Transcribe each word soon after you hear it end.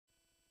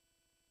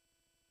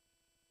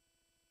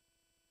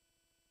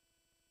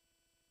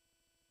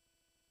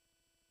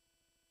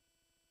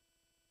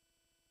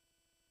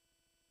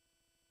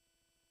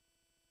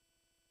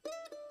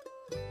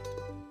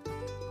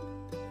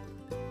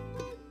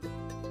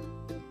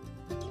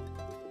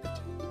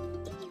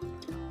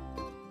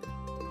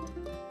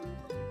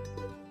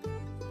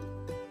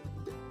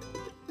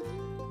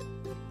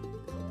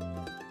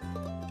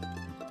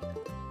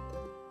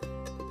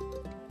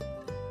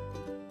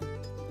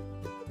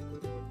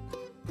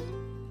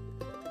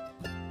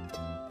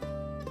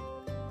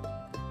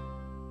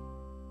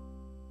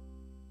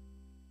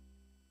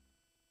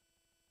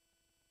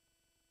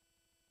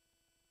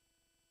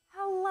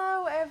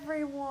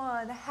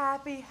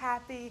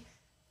happy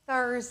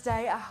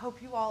Thursday. I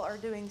hope you all are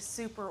doing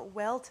super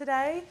well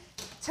today.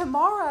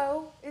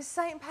 Tomorrow is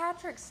St.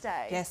 Patrick's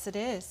Day. Yes, it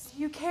is. If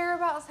you care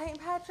about St.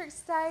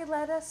 Patrick's Day,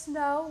 let us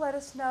know. Let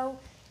us know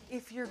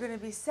if you're going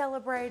to be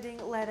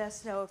celebrating. Let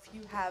us know if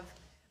you have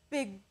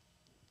big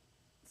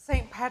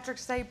St.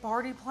 Patrick's Day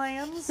party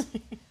plans.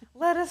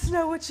 Let us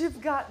know what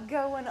you've got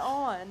going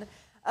on.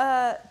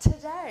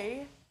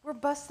 Today, we're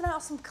busting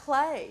out some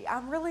clay.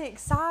 I'm really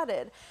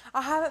excited.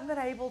 I haven't been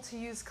able to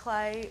use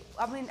clay.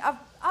 I mean,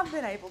 I've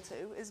been able to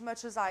as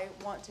much as I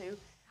want to.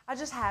 I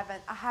just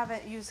haven't. I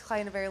haven't used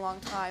clay in a very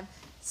long time.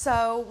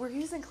 So we're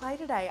using clay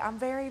today. I'm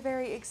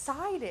very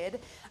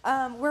excited.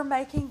 We're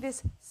making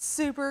this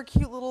super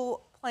cute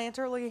little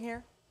planter. Look at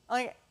here.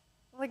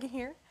 Look at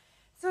here.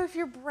 So if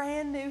you're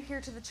brand new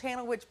here to the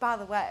channel, which by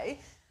the way,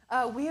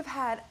 we have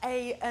had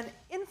an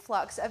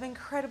influx of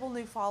incredible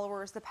new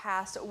followers the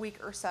past week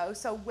or so.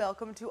 So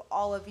welcome to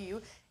all of you.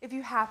 If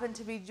you happen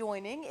to be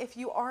joining, if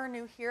you are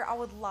new here, I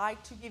would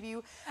like to give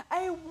you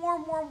a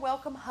warm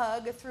welcome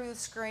hug through the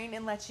screen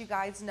and let you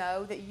guys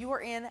know that you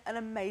are in an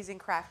amazing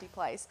crafty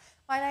place.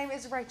 My name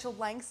is Rachel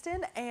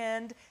Langston,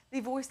 and the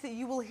voice that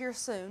you will hear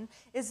soon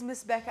is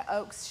Miss Becca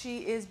Oaks.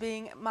 She is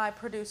being my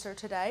producer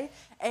today,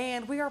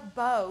 and we are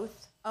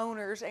both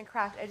owners and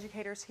craft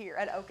educators here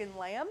at Oak and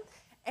Lamb.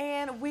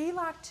 And we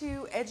like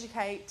to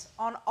educate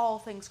on all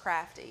things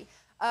crafty.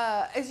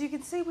 As you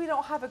can see, we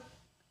don't have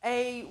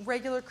a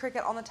regular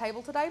Cricut on the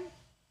table today.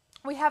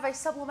 We have a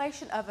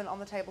sublimation oven on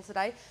the table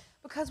today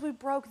because we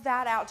broke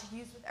that out to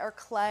use with our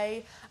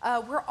clay.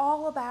 We're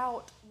all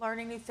about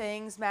learning new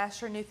things,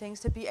 mastering new things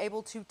to be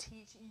able to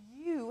teach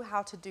you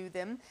how to do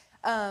them.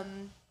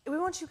 We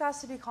want you guys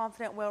to be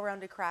confident,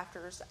 well-rounded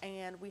crafters,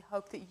 and we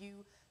hope that you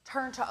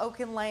turn to Oak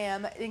and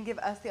Lamb and give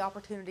us the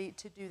opportunity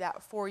to do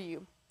that for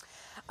you.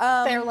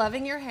 They're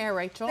loving your hair,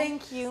 Rachel.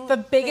 Thank you. The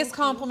biggest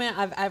compliment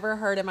I've ever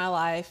heard in my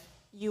life.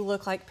 You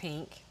look like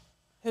Pink,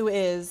 who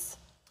is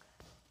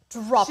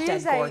drop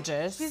dead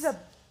gorgeous. She's a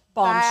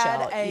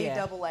bombshell. bad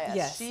A-double-S.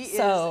 Yes. She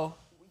so,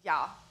 is,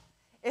 yeah.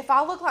 If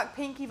I look like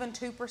Pink even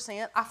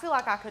 2%, I feel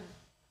like I could,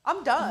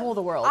 I'm done. Rule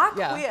the world. I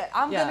quit.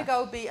 I'm Yeah. going to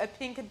go be a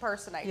Pink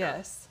impersonator.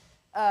 Yes.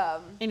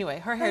 Anyway,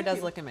 her hair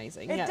does look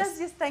amazing. It does.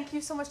 Yes. Thank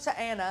you so much to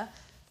Anna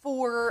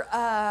for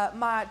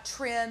my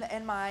trim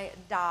and my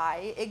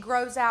dye. It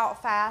grows out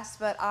fast,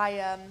 but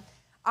I'm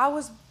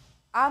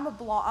a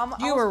blonde.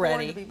 You were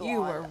ready. To be blonde.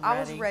 You were ready. I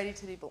was ready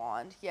to be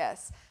blonde.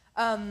 Yes.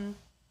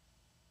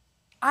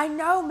 I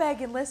know,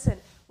 Megan. Listen,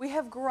 we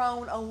have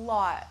grown a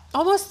lot.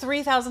 Almost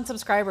 3,000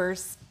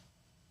 subscribers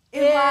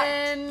in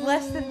like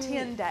less than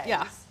 10 days.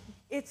 Yeah.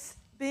 It's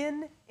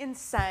been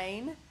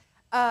insane.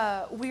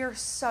 We are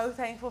so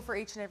thankful for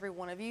each and every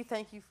one of you.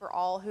 Thank you for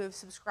all who have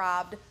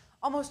subscribed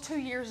almost 2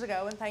 years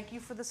ago, and thank you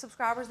for the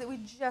subscribers that we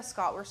just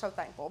got. We're so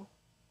thankful.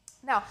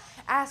 Now,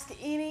 ask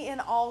any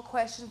and all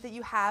questions that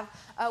you have.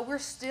 We're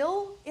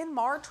still in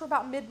March. We're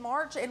about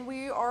mid-March, and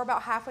we are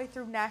about halfway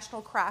through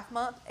National Craft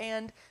Month.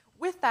 And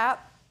with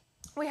that,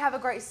 we have a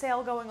great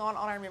sale going on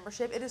our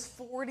membership. It is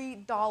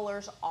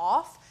 $40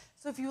 off.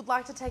 So if you would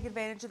like to take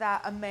advantage of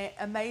that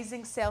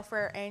amazing sale for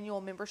our annual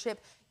membership,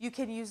 you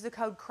can use the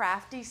code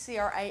CRAFTY,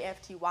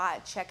 C-R-A-F-T-Y,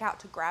 at checkout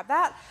to grab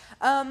that.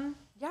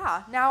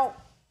 Yeah, now,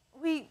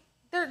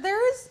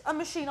 there is a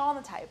machine on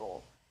the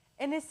table,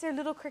 and it's their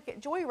little Cricut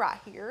Joy right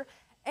here,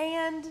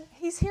 and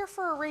he's here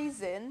for a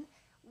reason.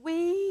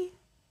 We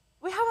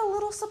have a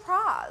little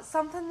surprise,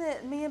 something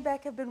that me and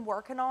Beck have been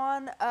working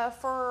on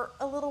for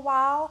a little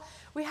while.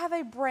 We have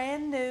a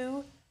brand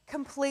new,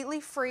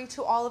 completely free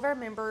to all of our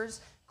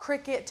members,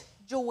 Cricut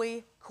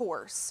Joy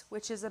course,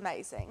 which is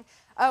amazing.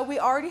 We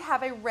already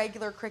have a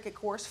regular Cricut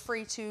course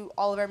free to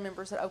all of our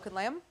members at Oak and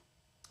Lamb,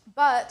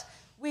 but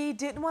we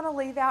didn't want to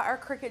leave out our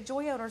Cricut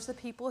Joy owners, the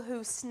people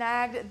who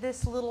snagged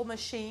this little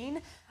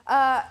machine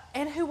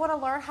and who want to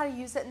learn how to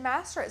use it and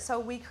master it. So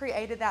we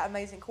created that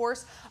amazing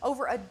course,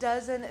 over a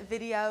dozen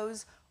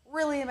videos,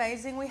 really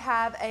amazing. We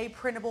have a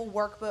printable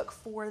workbook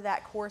for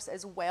that course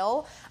as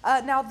well.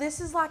 Now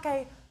this is like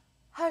a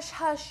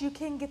hush, you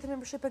can get the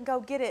membership and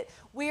go get it.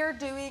 We're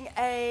doing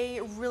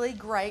a really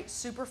great,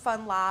 super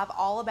fun live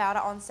all about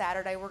it on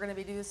Saturday. We're going to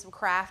be doing some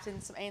craft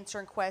and some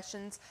answering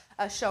questions,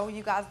 showing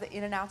you guys the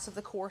in and outs of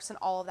the course and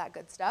all of that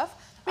good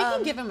stuff. We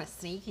can give them a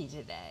sneaky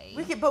today.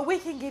 We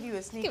can give you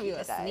a sneaky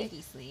today.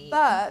 Sneaky.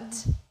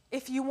 But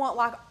if you want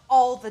like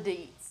all the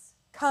deets,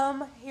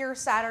 come here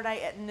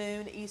Saturday at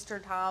noon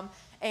Eastern time,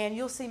 and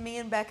you'll see me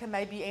and Becca,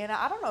 maybe Anna.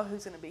 I don't know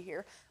who's going to be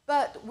here,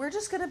 but we're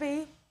just going to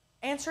be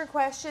answering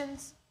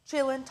questions,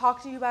 chilling,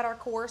 talking to you about our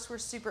course. We're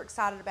super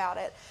excited about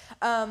it.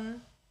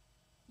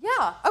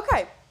 Yeah,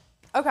 okay.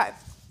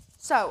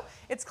 So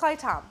it's clay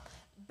time.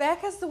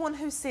 Becca's the one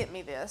who sent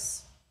me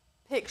this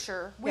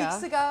picture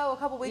a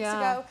couple weeks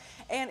ago,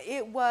 and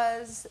it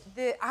was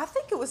I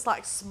think it was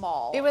like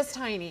small. It was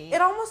tiny.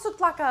 It almost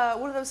looked like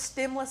one of those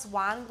stemless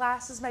wine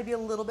glasses, maybe a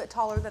little bit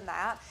taller than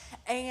that.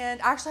 And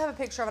I actually have a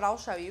picture of it. I'll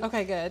show you.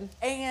 Okay, good.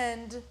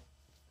 And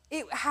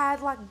it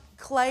had like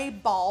clay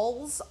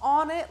balls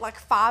on it, like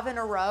 5 in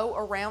a row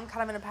around,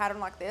 kind of in a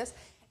pattern like this.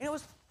 And it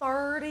was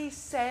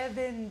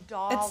 $37.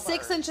 It's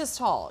 6 inches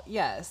tall.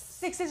 Yes.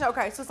 6 inches.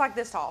 Okay, so it's like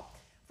this tall.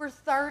 For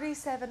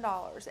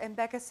 $37. And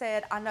Becca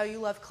said, I know you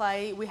love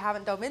clay. We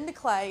haven't dove into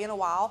clay in a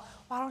while.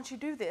 Why don't you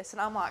do this?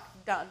 And I'm like,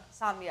 done.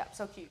 Sign me up.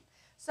 So cute.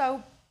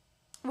 So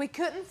we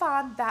couldn't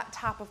find that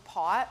type of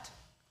pot.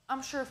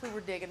 I'm sure if we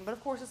were digging, but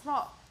of course it's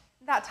not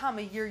that time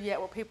of year yet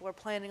where people are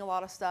planting a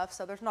lot of stuff.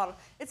 So there's not,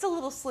 it's a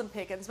little slim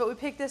pickings, but we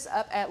picked this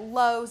up at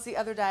Lowe's the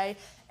other day,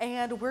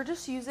 and we're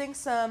just using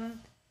some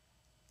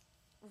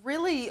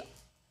really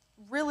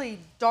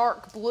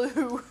dark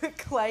blue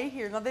clay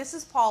here. Now this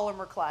is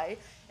polymer clay,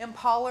 and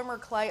polymer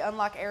clay,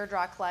 unlike air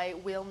dry clay,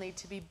 will need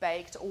to be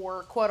baked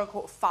or quote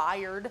unquote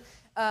fired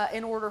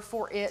in order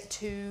for it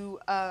to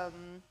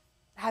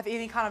have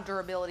any kind of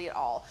durability at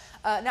all.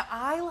 Now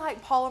I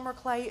like polymer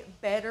clay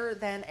better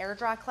than air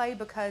dry clay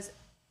because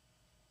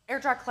air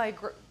dry clay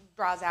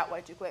dries out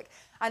way too quick.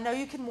 I know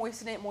you can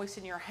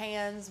moisten your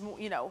hands,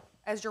 you know,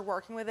 as you're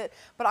working with it,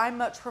 but I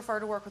much prefer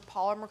to work with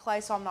polymer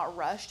clay so I'm not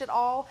rushed at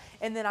all,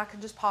 and then I can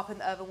just pop in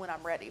the oven when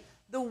I'm ready.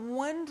 The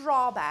one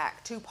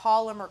drawback to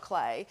polymer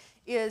clay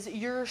is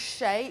your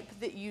shape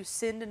that you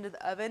send into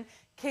the oven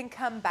can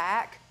come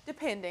back,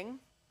 depending,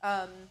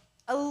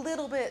 a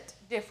little bit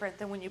different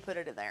than when you put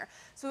it in there.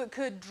 So it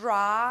could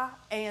dry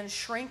and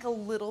shrink a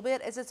little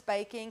bit as it's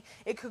baking.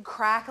 It could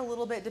crack a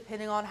little bit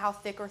depending on how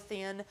thick or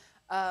thin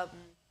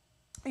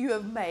you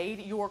have made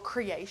your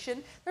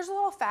creation. There's a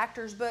lot of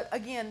factors, but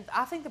again,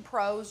 I think the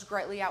pros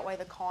greatly outweigh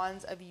the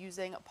cons of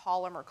using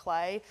polymer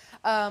clay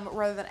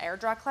rather than air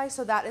dry clay.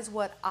 So that is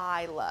what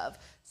I love.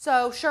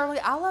 So Shirley,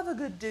 I love a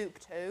good dupe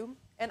too.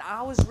 And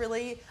I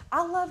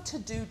love to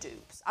do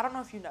dupes. I don't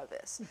know if you know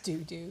this.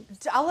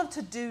 Dupes. I love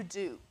to do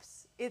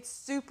dupes. It's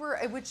super,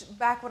 which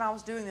back when I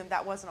was doing them,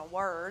 that wasn't a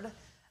word.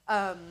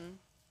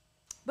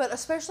 But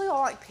especially on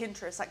like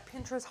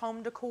Pinterest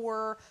home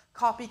decor,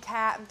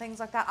 copycat and things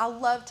like that. I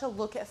love to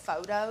look at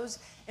photos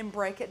and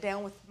break it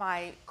down with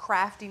my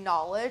crafty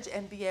knowledge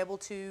and be able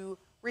to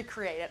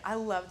recreate it. I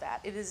love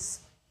that. It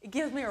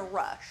gives me a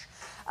rush.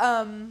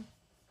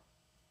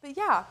 But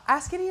yeah,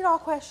 ask any and all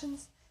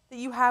questions that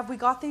you have. We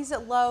got these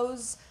at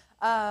Lowe's.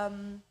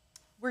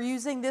 We're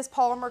using this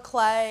polymer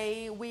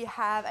clay. We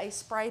have a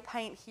spray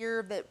paint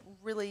here that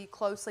really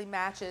closely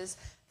matches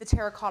the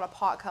terracotta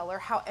pot color.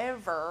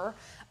 However,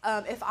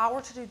 if I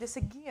were to do this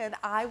again,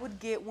 I would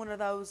get one of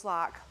those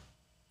like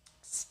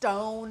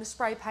stone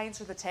spray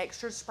paints or the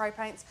textured spray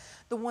paints,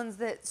 the ones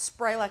that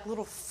spray like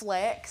little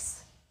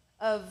flecks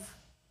of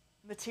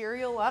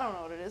material, I don't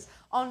know what it is,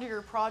 onto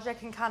your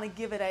project and kind of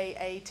give it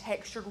a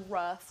textured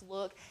rough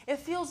look. It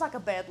feels like a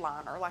bed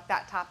liner, like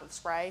that type of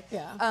spray.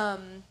 Yeah.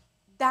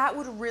 That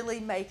would really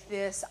make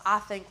this, I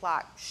think,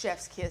 like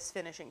chef's kiss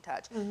finishing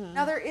touch. Mm-hmm.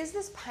 Now there is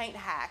this paint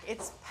hack.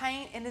 It's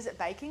paint, and is it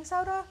baking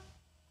soda?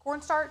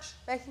 Cornstarch,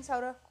 baking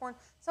soda, corn.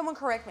 Someone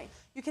correct me.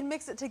 You can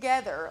mix it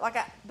together,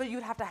 but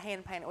you'd have to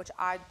hand paint it, which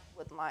I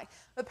wouldn't like.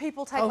 But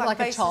people take like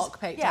bases, a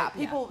chalk paint. Yeah, type,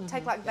 people yeah.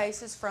 take like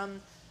bases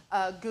from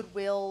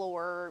Goodwill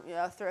or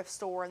a thrift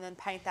store, and then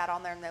paint that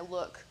on there, and they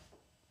look,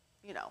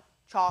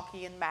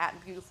 chalky and matte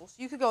and beautiful.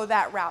 So you could go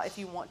that route if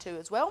you want to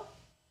as well.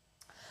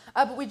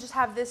 But we just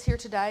have this here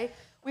today.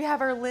 We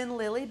have our Lynn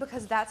Lily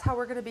because that's how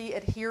we're going to be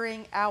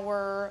adhering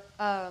our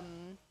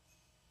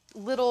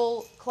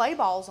little clay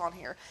balls on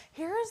here.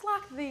 Here is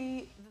like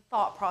the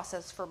thought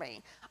process for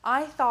me.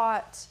 I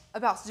thought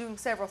about doing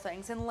several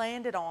things and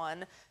landed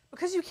on,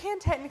 because you can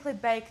technically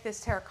bake this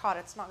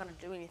terracotta, it's not going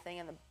to do anything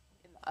in the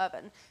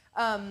oven.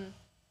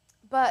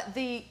 But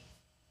the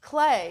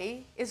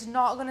clay is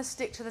not going to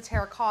stick to the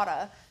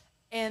terracotta,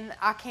 and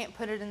I can't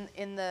put it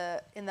in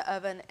the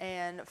oven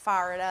and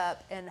fire it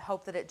up and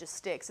hope that it just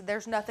sticks.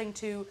 There's nothing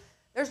to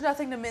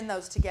mend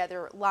those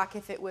together like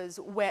if it was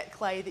wet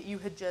clay that you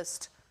had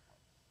just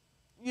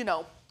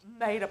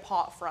made a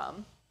pot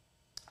from.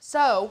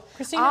 So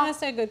Christina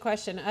asked a good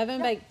question.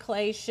 Oven baked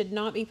clay should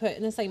not be put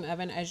in the same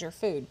oven as your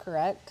food,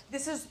 correct?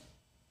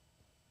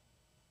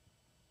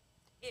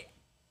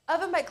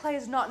 Oven baked clay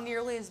is not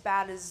nearly as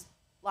bad as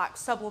like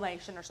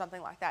sublimation or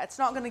something like that. It's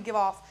not going to give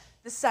off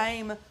the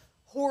same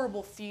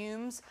horrible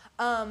fumes.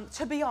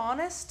 To be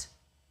honest,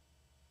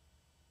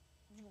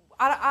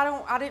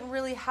 I didn't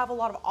really have a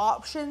lot of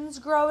options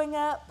growing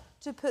up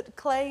to put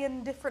clay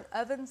in different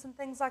ovens and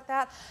things like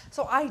that.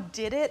 So I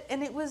did it,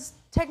 and it was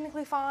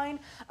technically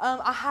fine.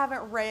 I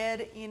haven't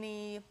read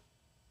any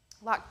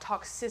like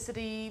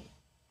toxicity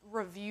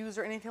reviews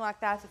or anything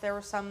like that there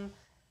was some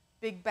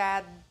big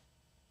bad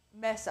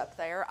mess up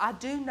there. I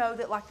do know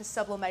that like the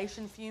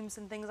sublimation fumes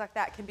and things like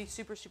that can be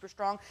super, super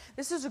strong.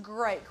 This is a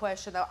great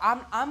question though.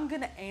 I'm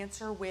going to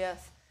answer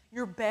with,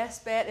 your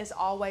best bet is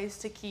always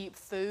to keep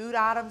food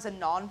items and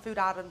non-food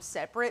items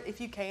separate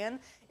if you can.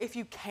 If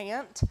you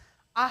can't,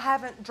 I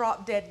haven't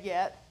dropped dead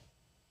yet,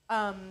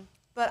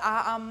 but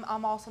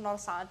I'm also not a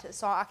scientist,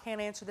 so I can't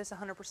answer this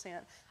 100%.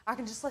 I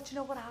can just let you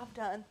know what I've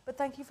done, but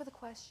thank you for the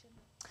question.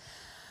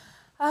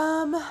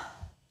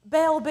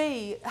 Belle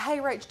B, hey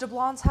Rach, do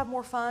blondes have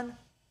more fun?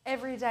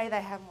 Every day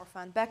they have more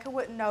fun. Becca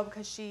wouldn't know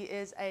because she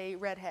is a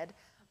redhead,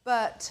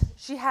 but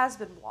she has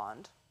been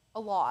blonde a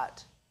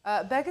lot.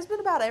 Becca's been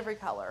about every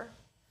color.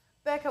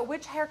 Becca,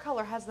 which hair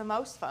color has the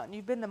most fun?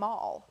 You've been them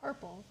all.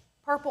 Purple.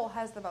 Purple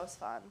has the most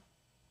fun.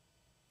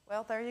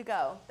 Well, there you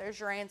go. There's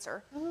your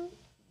answer. Mm-hmm.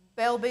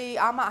 Belle B,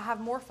 I might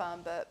have more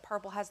fun, but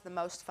purple has the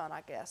most fun,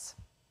 I guess.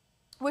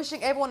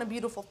 Wishing everyone a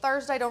beautiful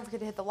Thursday. Don't forget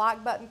to hit the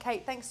like button.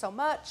 Kate, thanks so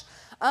much.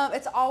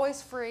 It's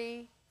always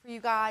free for you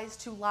guys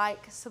to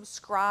like,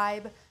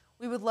 subscribe.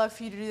 We would love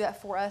for you to do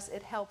that for us.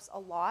 It helps a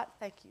lot.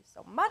 Thank you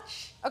so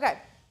much. Okay.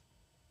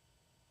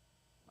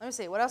 Let me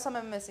see. What else am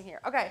I missing here?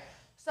 Okay.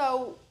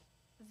 So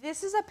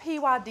this is a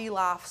PYD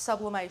Life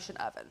sublimation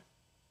oven.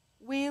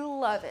 We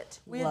love it.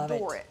 We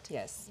adore it.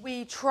 Yes.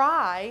 We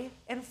try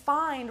and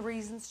find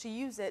reasons to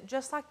use it,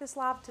 just like this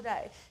live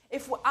today.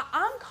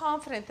 I'm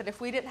confident that if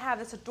we didn't have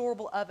this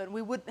adorable oven,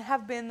 we wouldn't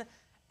have been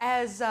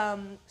as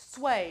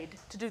swayed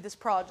to do this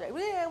project.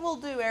 Yeah, we'll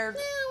do air.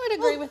 Yeah, I would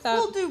agree with that.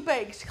 We'll do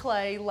baked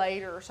clay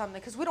later or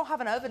something, because we don't have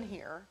an oven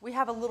here. We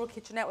have a little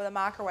kitchenette with a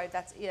microwave,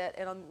 that's it,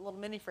 and a little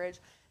mini fridge.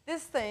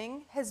 This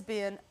thing has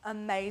been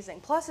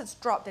amazing. Plus, it's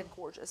drop dead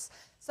gorgeous.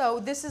 So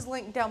this is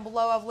linked down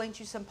below. I've linked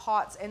you some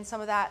pots and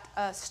some of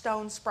that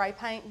stone spray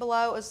paint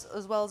below,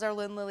 as well as our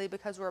Lynn Lily,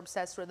 because we're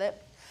obsessed with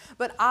it.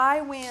 But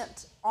I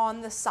went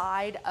on the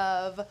side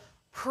of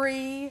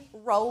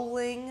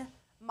pre-rolling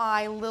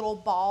my little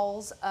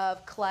balls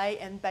of clay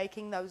and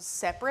baking those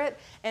separate,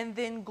 and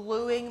then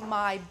gluing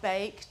my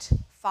baked,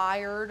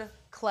 fired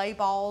clay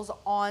balls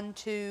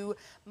onto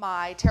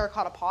my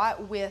terracotta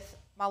pot with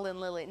my Lynn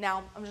Lily.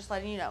 Now, I'm just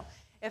letting you know,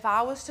 if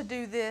I was to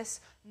do this,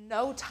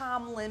 no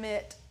time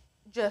limit,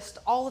 just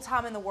all the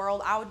time in the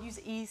world, I would use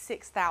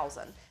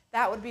E6000.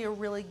 That would be a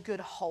really good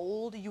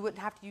hold. You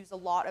wouldn't have to use a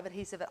lot of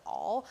adhesive at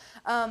all.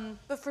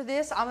 But for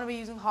this, I'm gonna be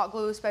using hot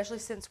glue, especially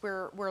since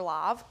we're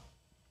live.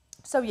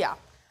 So yeah,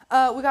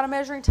 we got a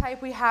measuring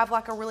tape. We have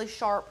like a really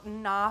sharp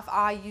knife.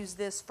 I use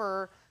this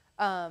for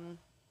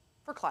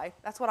clay.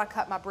 That's what I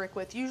cut my brick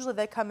with. Usually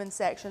they come in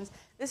sections.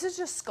 This is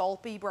just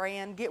Sculpey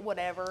brand, get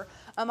whatever.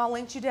 I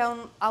linked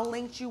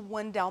you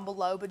one down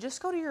below, but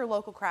just go to your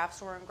local craft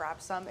store and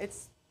grab some.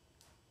 It's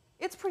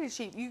pretty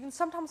cheap. You can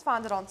sometimes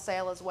find it on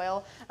sale as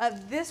well.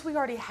 This, we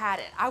already had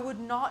it. I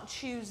would not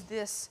choose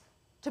this,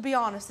 to be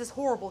honest, this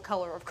horrible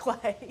color of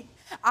clay.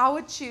 I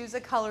would choose a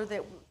color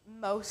that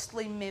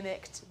mostly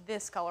mimicked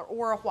this color,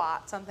 or a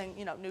white, something,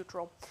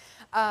 neutral.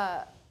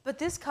 But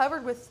this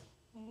covered with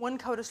one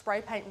coat of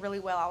spray paint really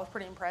well. I was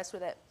pretty impressed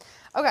with it.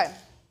 Okay,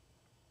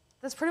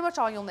 that's pretty much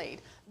all you'll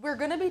need. We're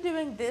gonna be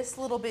doing this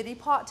little bitty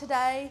pot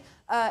today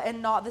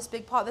and not this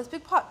big pot. This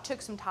big pot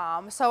took some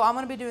time, so I'm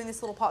gonna be doing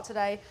this little pot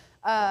today.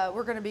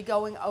 We're gonna be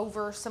going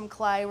over some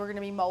clay. We're gonna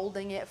be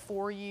molding it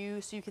for you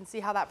so you can see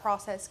how that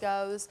process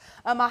goes.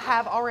 I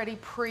have already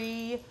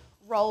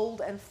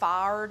pre-rolled and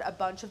fired a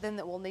bunch of them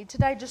that we'll need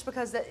today, just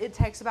because it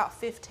takes about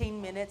 15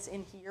 minutes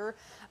in here.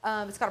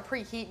 It's got a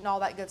preheat and all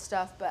that good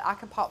stuff, but I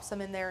can pop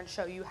some in there and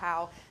show you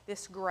how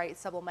this great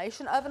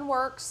sublimation oven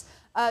works.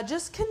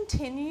 Just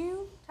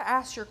continue to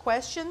ask your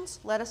questions.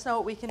 Let us know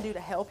what we can do to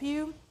help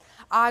you.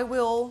 I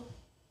will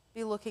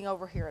be looking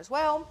over here as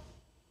well.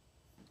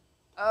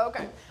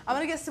 Okay, I'm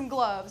gonna get some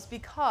gloves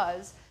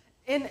because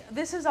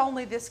this is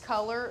only this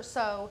color,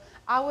 so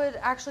I would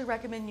actually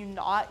recommend you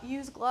not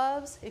use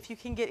gloves if you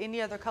can get any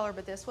other color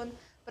but this one.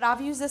 But I've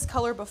used this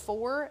color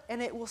before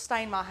and it will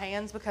stain my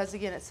hands because,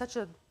 again, it's such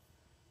a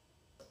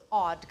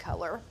odd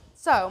color.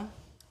 So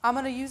I'm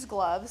gonna use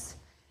gloves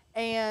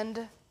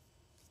and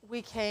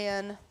we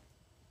can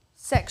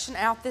section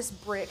out this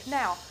brick.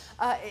 Now,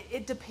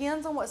 it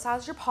depends on what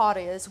size your pot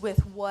is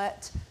with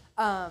what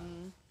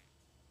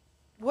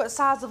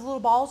size of little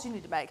balls you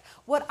need to make.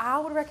 What I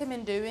would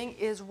recommend doing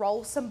is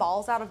roll some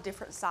balls out of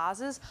different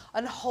sizes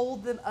and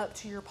hold them up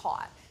to your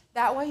pot.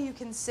 That way you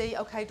can see,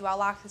 okay, do I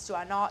like this, do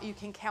I not? You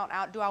can count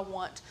out, do I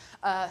want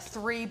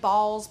 3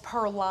 balls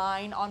per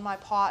line on my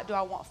pot? Do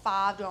I want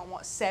 5? Do I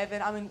want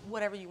 7? I mean,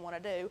 whatever you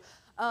want to do.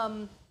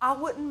 I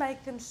wouldn't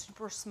make them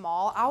super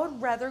small. I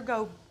would rather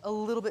go a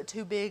little bit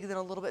too big than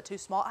a little bit too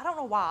small. I don't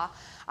know why.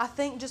 I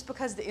think just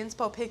because the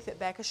inspo pic that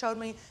Becca showed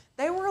me,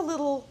 they were a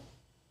little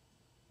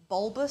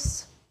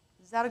bulbous.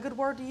 Is that a good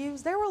word to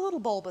use? They were a little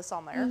bulbous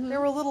on there. Mm-hmm. They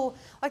were a little,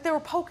 like they were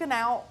poking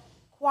out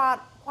quite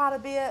a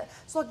bit.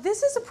 So like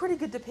this is a pretty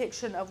good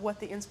depiction of what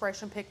the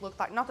inspiration pic looked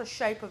like. Not the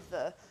shape of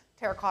the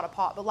terracotta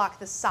pot, but like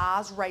the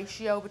size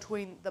ratio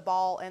between the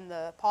ball and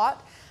the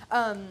pot.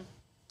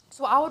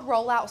 So I would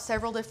roll out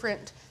several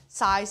different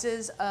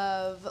sizes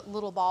of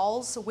little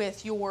balls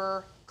with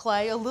your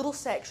clay, a little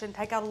section,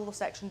 take out a little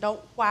section, don't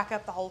whack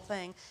up the whole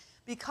thing.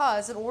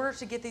 Because in order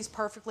to get these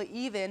perfectly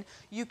even,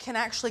 you can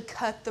actually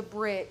cut the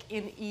brick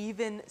in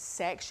even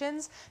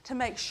sections to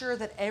make sure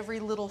that every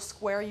little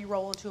square you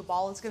roll into a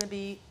ball is going to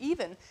be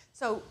even.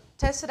 So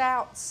test it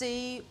out,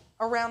 see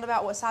around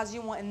about what size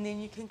you want, and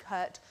then you can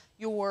cut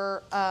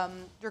your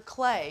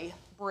clay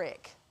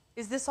brick.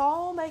 Is this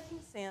all making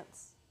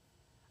sense?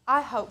 I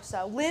hope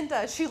so.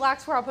 Linda, she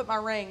likes where I put my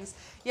rings.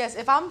 Yes,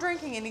 if I'm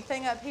drinking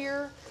anything up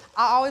here,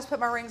 I always put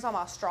my rings on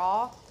my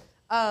straw.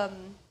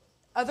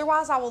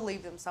 Otherwise, I will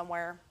leave them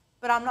somewhere.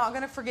 but I'm not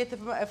going to forget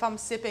them if I'm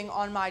sipping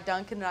on my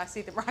Dunkin' and I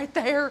see them right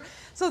there.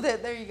 So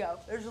that there you go.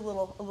 There's a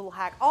little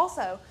hack.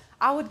 Also,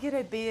 I would get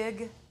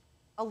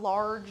a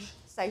large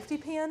safety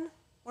pin,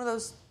 one of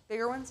those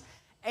bigger ones,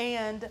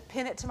 and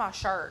pin it to my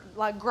shirt,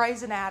 like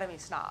Grey's Anatomy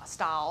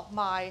style.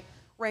 My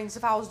rings,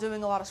 if I was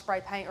doing a lot of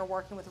spray paint or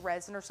working with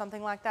resin or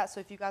something like that. So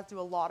if you guys do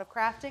a lot of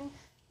crafting,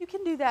 you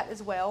can do that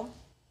as well.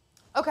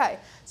 Okay,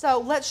 so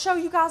let's show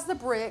you guys the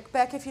brick.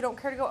 Beck, if you don't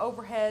care to go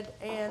overhead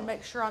and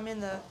make sure I'm in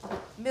the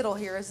middle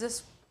here. Is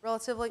this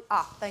relatively,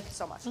 thank you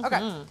so much. Okay,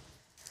 so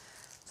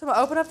I'm gonna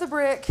open up the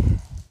brick.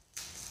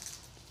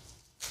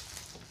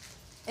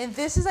 And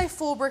this is a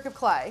full brick of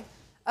clay.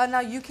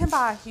 Now you can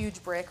buy a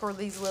huge brick or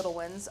these little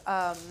ones.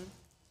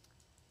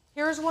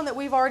 Here's one that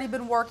we've already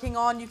been working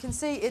on. You can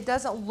see it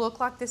doesn't look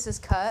like this is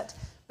cut,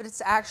 but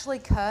it's actually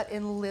cut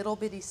in little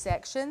bitty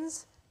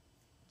sections,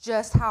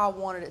 just how I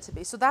wanted it to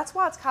be. So that's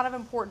why it's kind of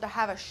important to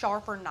have a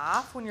sharper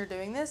knife when you're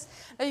doing this.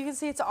 Now you can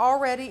see it's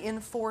already in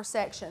 4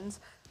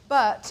 sections,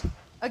 but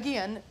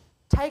again,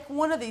 take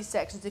one of these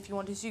sections if you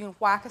want to. So you can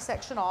whack a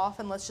section off,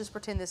 and let's just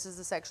pretend this is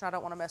the section. I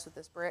don't want to mess with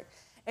this brick.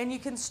 And you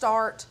can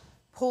start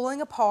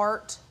pulling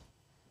apart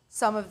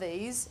some of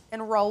these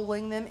and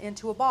rolling them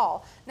into a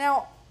ball.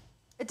 Now,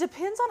 it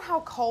depends on how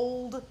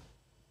cold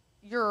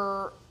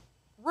your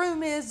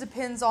room is,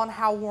 depends on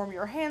how warm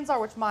your hands are,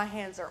 which my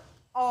hands are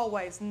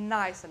always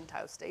nice and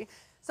toasty.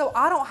 So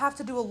I don't have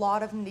to do a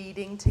lot of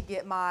kneading to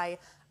get my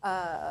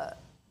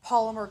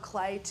polymer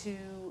clay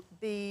to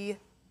be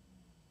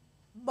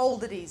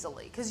molded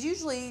easily, because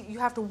usually you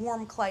have to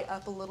warm clay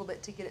up a little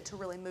bit to get it to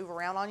really move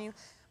around on you.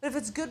 But if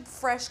it's good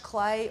fresh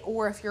clay,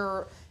 or if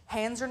your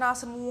hands are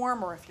nice and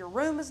warm, or if your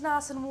room is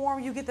nice and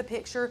warm, you get the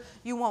picture.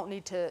 You won't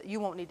need to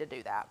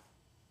do that.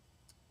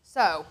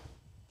 So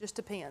just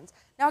depends.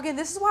 Now again,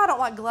 this is why I don't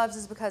like gloves,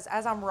 is because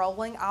as I'm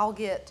rolling, I'll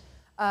get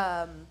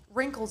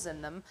wrinkles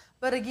in them.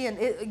 But again,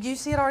 you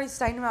see it already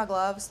staining my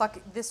gloves,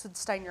 like this would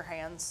stain your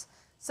hands.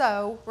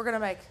 So we're gonna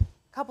make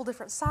a couple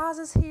different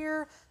sizes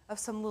here of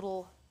some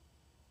little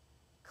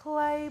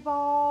clay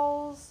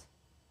balls,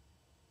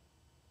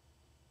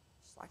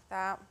 just like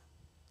that,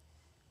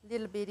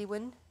 little bitty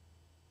one.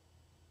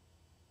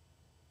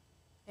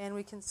 And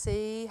we can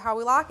see how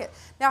we like it.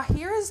 Now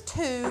here is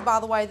 2, by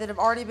the way, that have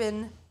already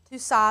been, 2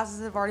 sizes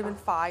that have already been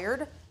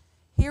fired.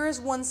 Here is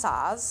one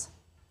size.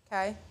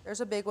 Okay,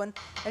 there's a big one.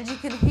 As you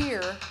can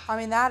hear, I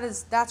mean,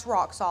 that's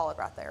rock solid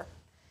right there.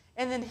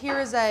 And then here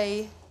is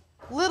a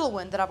little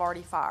one that I've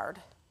already fired.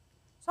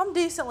 So I'm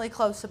decently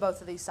close to both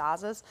of these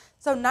sizes.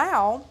 So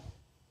now,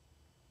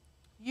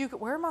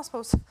 where am I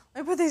supposed to,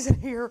 let me put these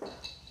in here.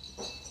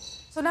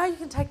 So now you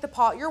can take the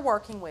pot you're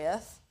working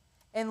with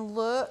and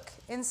look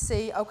and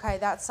see, okay,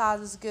 that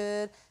size is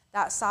good.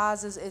 That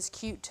size is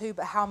cute too,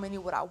 but how many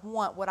would I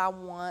want? Would I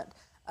want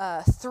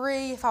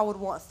 3? If I would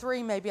want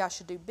 3, maybe I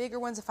should do bigger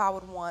ones. If I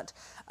would want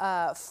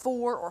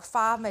 4 or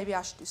 5, maybe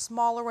I should do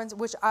smaller ones,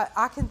 which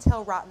I can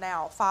tell right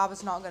now 5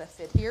 is not going to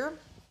fit here.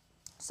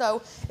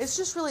 So it's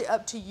just really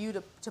up to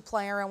you to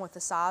play around with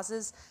the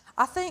sizes.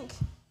 I think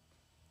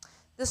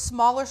the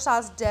smaller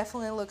size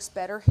definitely looks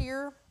better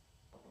here.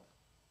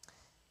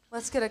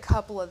 Let's get a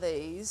couple of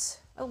these.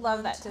 I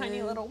love that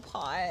tiny little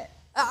pot.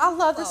 I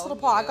love this little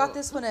pot. I got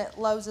this one at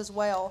Lowe's as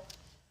well.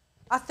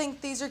 I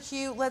think these are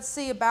cute. Let's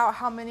see about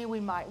how many we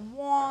might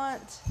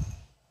want.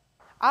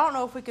 I don't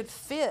know if we could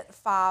fit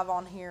 5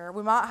 on here.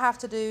 We might have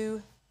to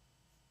do,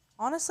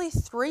 honestly,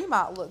 3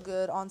 might look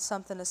good on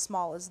something as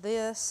small as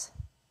this.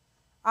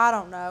 I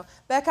don't know.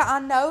 Becca, I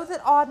know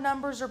that odd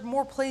numbers are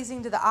more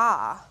pleasing to the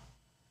eye,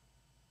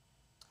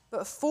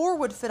 but 4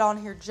 would fit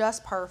on here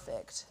just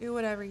perfect. Do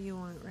whatever you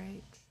want,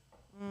 Rach.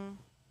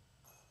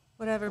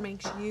 Whatever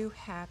makes you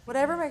happy.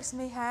 Whatever makes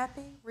me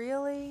happy,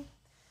 really.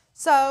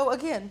 So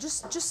again,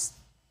 just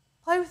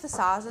play with the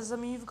sizes. I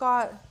mean, you've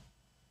got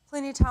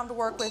plenty of time to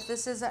work with.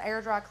 This isn't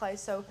air dry clay,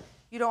 so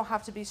you don't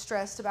have to be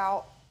stressed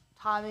about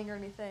timing or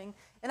anything.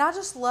 And I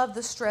just love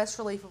the stress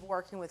relief of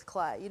working with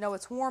clay. You know,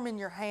 it's warm in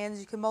your hands.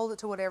 You can mold it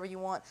to whatever you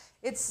want.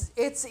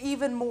 It's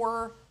even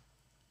more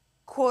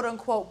quote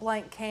unquote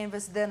blank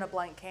canvas than a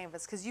blank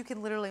canvas, because you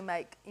can literally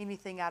make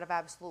anything out of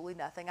absolutely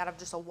nothing, out of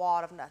just a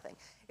wad of nothing.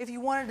 If you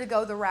wanted to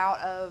go the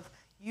route of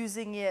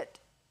using it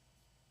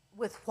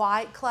with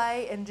white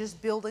clay and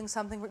just building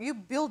something, you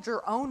build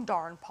your own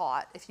darn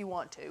pot if you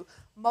want to.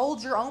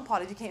 Mold your own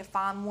pot if you can't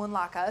find one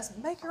like us.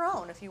 Make your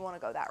own if you want to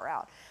go that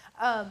route.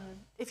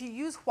 If you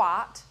use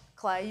white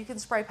clay, you can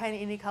spray paint it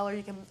any color.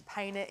 You can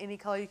paint it any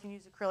color. You can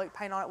use acrylic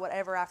paint on it,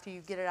 whatever, after you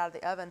get it out of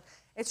the oven.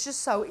 It's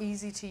just so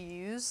easy to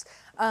use.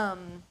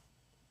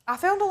 I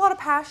found a lot of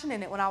passion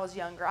in it when I was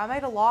younger. I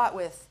made a lot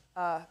with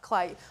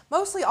clay,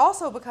 mostly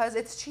also because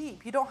it's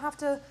cheap. You don't have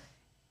to,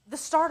 the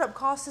startup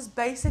cost is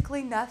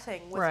basically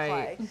nothing with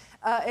clay.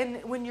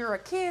 And when you're a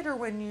kid or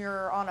when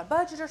you're on a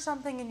budget or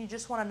something and you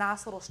just want a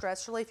nice little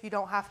stress relief, you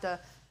don't have to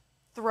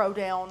throw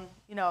down,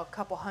 you know, a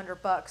couple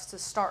 $100 to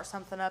start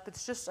something up.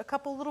 It's just a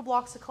couple little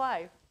blocks of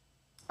clay.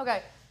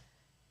 Okay.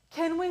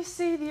 Can we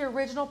see the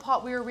original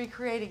pot we were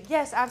recreating?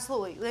 Yes,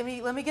 absolutely.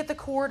 Let me get the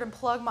cord and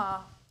plug my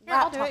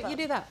laptop I'll do it. up. You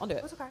do that. I'll do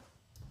it. It's okay.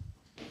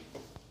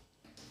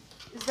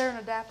 Is there an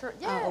adapter?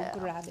 Yeah. I'll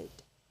grab it.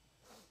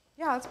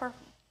 Yeah, that's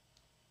perfect.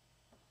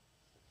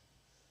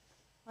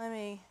 Let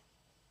me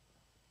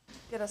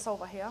get us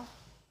over here.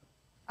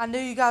 I knew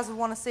you guys would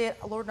want to see it.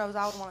 Lord knows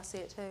I would want to see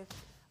it too.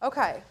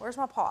 Okay, where's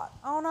my pot?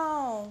 Oh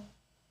no.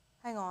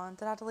 Hang on,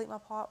 did I delete my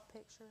pot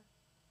picture?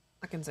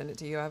 I can send it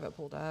to you. I have it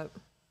pulled up.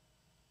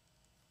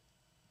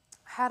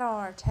 Had on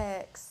our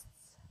texts.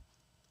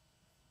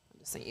 I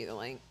just sent you the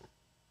link.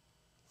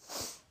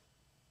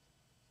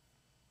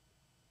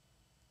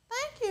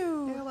 Thank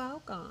you. You're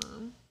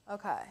welcome.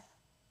 Okay,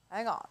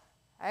 hang on.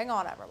 Hang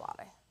on,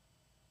 everybody.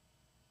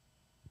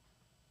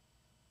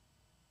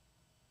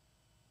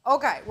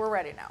 Okay, we're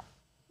ready now.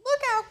 Look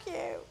how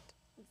cute.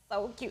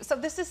 So cute. So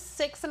this is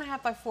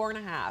 6.5 by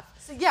 4.5.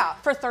 So yeah,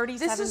 For $37.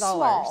 This is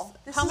small.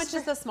 How much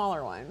is the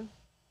smaller one?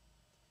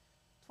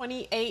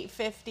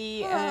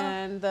 $28.50,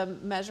 and the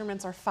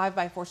measurements are 5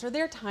 by 4, so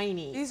they're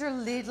tiny. These are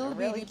little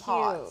really bitty cute.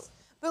 pots.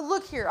 But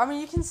look here. I mean,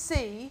 you can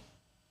see,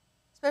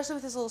 especially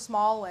with this little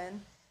small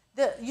one,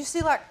 that you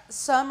see like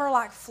some are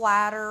like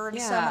flatter and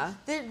some.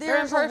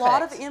 There's a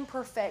lot of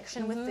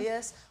imperfection with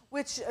this.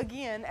 Which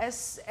again,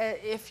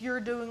 if you're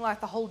doing like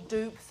the whole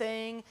dupe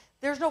thing,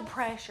 there's no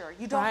pressure.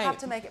 You don't have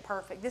to make it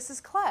perfect. This is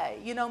clay.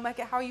 You know, make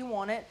it how you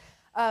want it.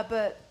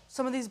 But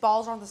some of these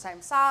balls aren't the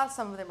same size.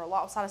 Some of them are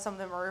lopsided. Some of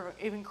them are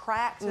even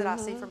cracked that I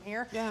see from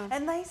here. Yeah.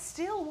 And they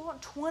still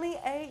want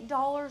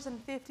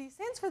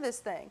 $28.50 for this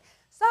thing.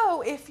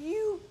 So if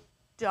you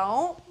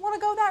don't want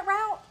to go that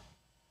route,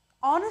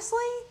 honestly,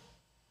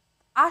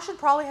 I should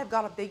probably have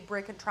got a big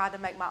brick and tried to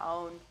make my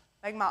own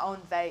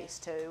vase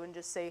too, and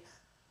just see.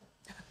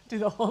 Do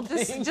the whole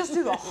thing. Just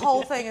do the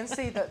whole thing and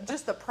see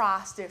just the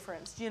price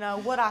difference. You know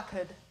what I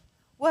could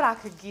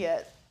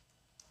get.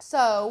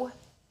 So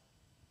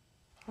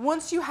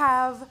once you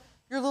have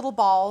your little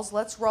balls,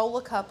 let's roll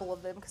a couple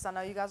of them because I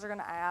know you guys are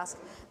going to ask.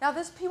 Now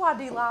this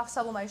PYD Life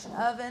Sublimation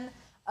Oven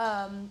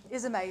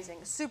is amazing.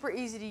 Super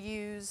easy to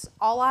use.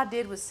 All I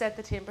did was set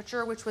the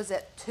temperature, which was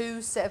at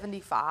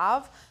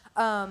 275,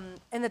 and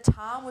the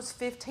time was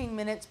 15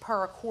 minutes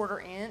per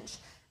 1/4 inch.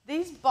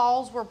 These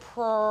balls were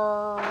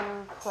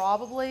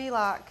probably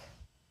like,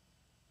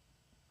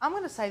 I'm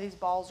going to say these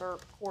balls are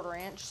 1/4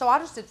 inch, so I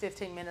just did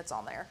 15 minutes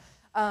on there.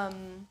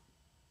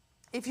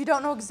 If you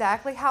don't know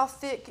exactly how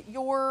thick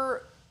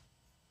your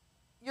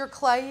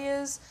clay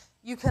is,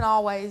 you can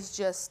always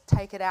just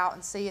take it out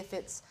and see if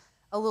it's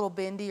a little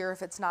bendy or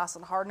if it's nice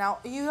and hard. Now,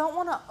 you don't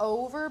want to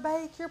over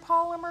bake your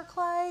polymer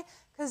clay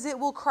because it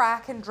will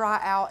crack and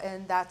dry out,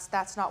 and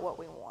that's not what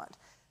we want.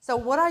 So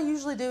what I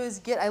usually do is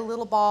get a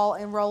little ball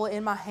and roll it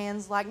in my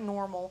hands like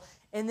normal,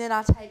 and then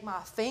I take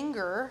my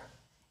finger,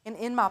 and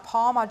in my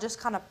palm I just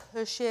kind of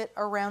push it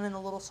around in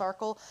a little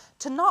circle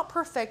to not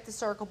perfect the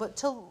circle, but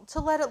to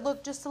let it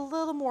look just a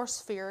little more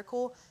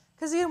spherical.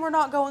 Because again, we're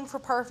not going for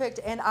perfect,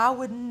 and I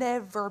would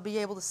never be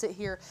able to sit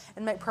here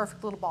and make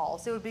perfect little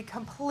balls. It would be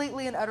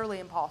completely and utterly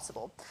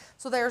impossible.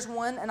 So there's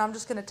one, and I'm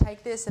just going to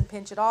take this and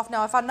pinch it off.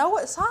 Now, if I know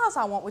what size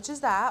I want, which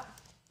is that,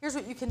 here's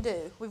what you can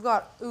do. We've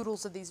got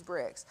oodles of these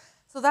bricks.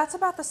 So that's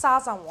about the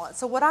size I want.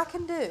 So what I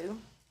can do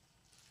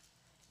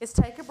is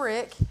take a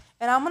brick,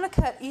 and I'm going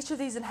to cut each of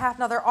these in half.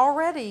 Now, they're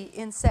already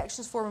in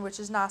sections for me, which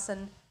is nice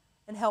and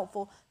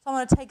helpful. So I'm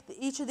going to take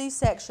each of these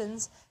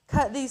sections,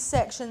 cut these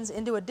sections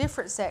into a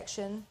different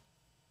section.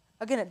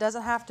 Again, it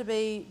doesn't have to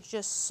be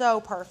just so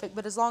perfect,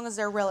 but as long as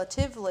they're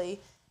relatively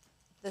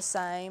the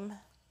same,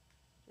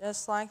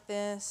 just like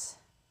this.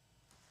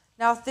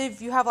 Now,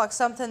 if you have like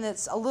something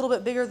that's a little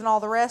bit bigger than all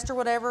the rest or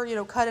whatever, you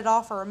know, cut it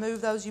off or remove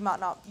those. You might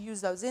not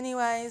use those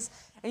anyways.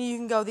 And you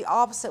can go the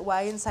opposite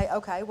way and say,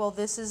 okay, well,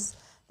 this is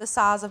the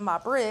size of my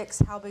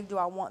bricks. How big do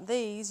I want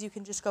these? You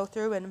can just go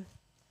through and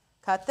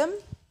cut them.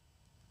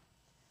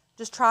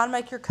 Just try and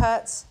make your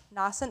cuts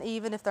nice and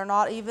even. If they're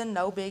not even,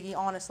 no biggie,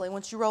 honestly.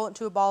 Once you roll it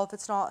into a ball, if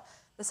it's not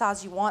the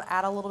size you want,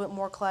 add a little bit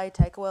more clay,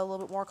 take away a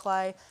little bit more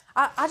clay.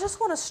 I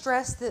just want to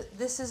stress that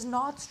this is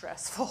not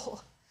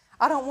stressful.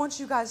 I don't want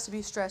you guys to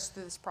be stressed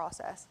through this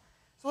process.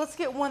 So let's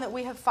get one that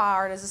we have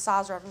fired as a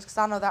size reference, because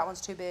I know that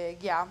one's too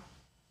big. Yeah.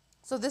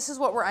 So this is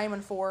what we're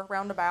aiming for,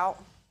 roundabout.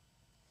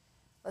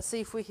 Let's see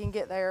if we can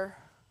get there.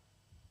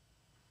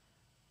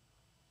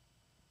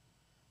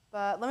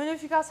 But let me know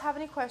if you guys have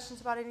any questions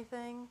about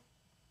anything.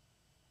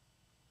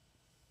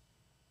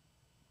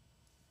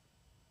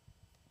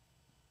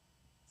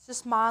 It's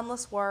just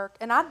mindless work.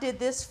 And I did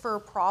this for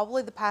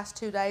probably the past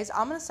 2 days.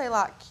 I'm going to say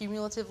like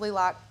cumulatively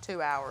like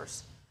 2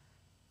 hours.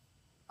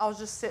 I was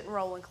just sitting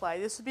rolling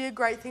clay. This would be a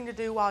great thing to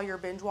do while you're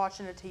binge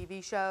watching a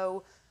TV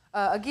show.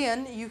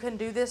 Again, you can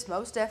do this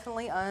most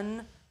definitely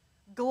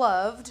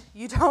ungloved.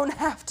 You don't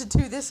have to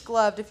do this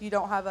gloved if you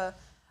don't have a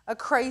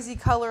crazy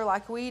color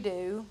like we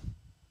do.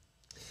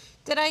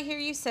 Did I hear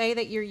you say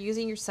that you're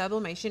using your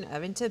sublimation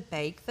oven to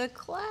bake the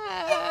clay?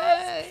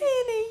 Yes, Penny,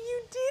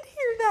 you did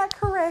hear that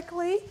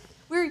correctly.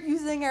 We're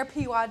using our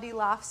PYD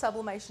Life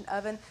Sublimation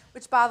Oven,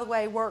 which, by the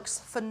way, works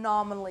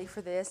phenomenally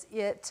for this.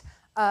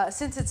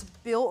 Since it's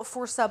built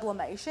for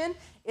sublimation,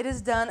 it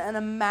has done an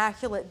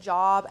immaculate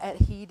job at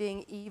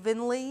heating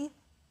evenly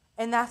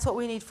And that's what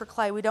we need for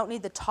clay. We don't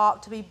need the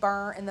top to be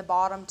burnt and the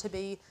bottom to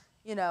be,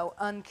 you know,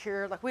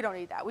 uncured. Like, we don't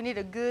need that. We need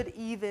a good,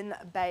 even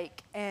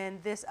bake,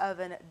 and this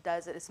oven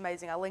does it. It's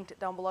amazing. I linked it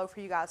down below for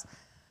you guys.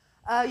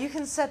 You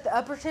can set the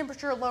upper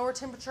temperature, lower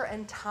temperature,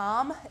 and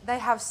time. They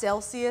have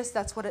Celsius.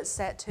 That's what it's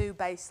set to,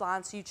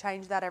 baseline. So you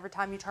change that every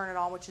time you turn it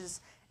on, which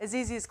is as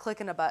easy as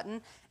clicking a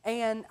button.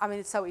 And, I mean,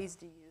 it's so easy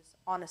to use,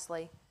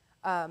 honestly.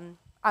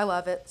 I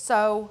love it.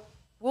 So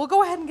we'll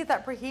go ahead and get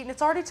that preheating.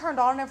 It's already turned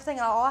on and everything,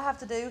 and all I have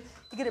to do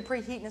to get it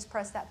preheating is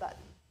press that button.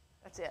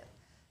 That's it.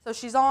 So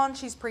she's on,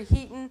 she's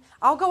preheating.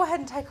 I'll go ahead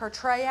and take her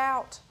tray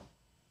out.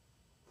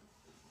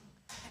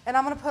 And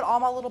I'm going to put all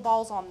my little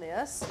balls on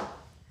this.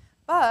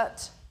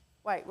 But,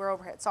 wait, we're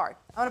overhead, sorry.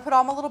 I'm going to put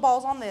all my little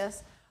balls on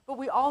this. But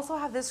we also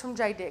have this from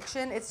J.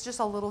 Diction. It's just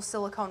a little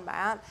silicone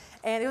mat.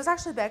 And it was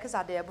actually Becca's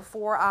idea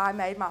before I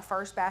made my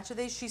first batch of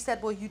these. She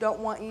said, well, you don't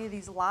want any of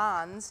these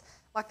lines,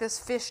 like this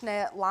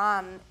fishnet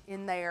line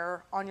in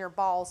there on your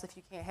balls if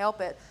you can't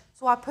help it.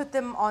 So I put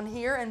them on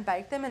here and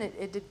baked them, and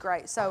it did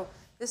great. So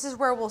this is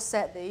where we'll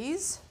set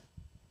these.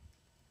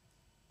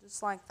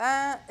 Just like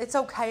that. It's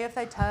okay if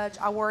they touch.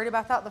 I worried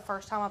about that the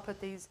first time I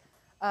put these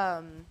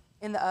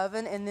in the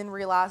oven, and then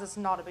realized it's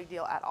not a big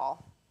deal at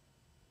all.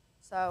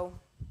 So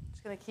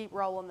just going to keep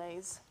rolling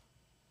these.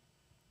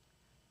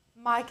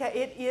 Micah,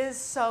 it is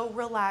so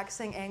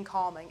relaxing and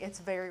calming. It's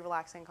very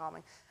relaxing and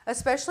calming,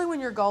 especially when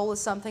your goal is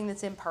something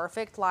that's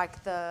imperfect,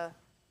 like the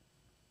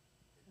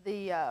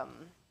thing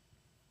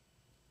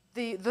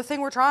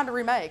we're trying to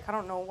remake. I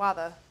don't know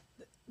why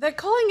they're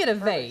calling it a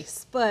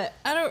vase, but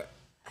I don't.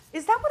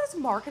 Is that what it's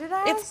marketed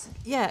as?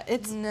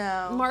 It's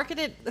no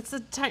marketed. It's a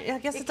tiny. I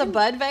guess it's a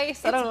bud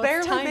vase. I don't know.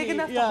 It's barely big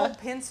enough to hold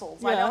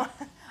pencils. Yeah.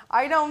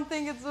 I don't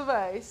think it's a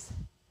vase.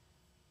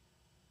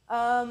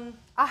 I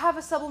have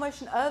a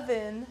sublimation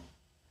oven,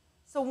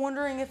 so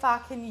wondering if I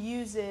can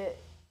use it.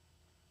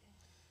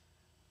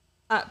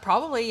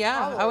 Probably, yeah.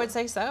 Probably. I would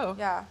say so.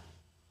 Yeah.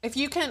 If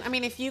you can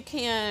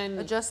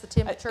adjust the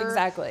temperature.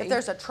 Exactly. If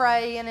there's a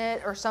tray in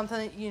it or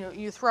something,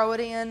 you throw it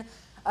in,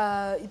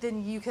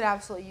 then you could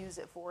absolutely use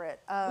it for it.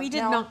 We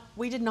did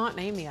not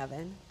name the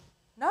oven.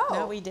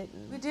 No, we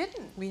didn't. We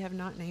didn't. We have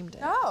not named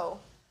it. No,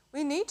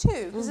 we need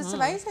to because it's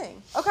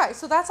amazing. Okay,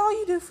 so that's all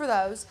you do for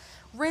those.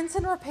 Rinse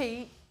and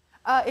repeat.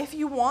 If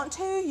you want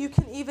to, you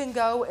can even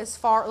go as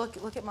far.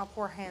 Look at my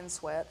poor hand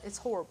sweat. It's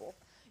horrible.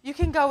 You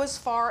can go as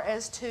far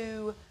as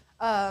to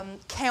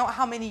count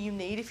how many you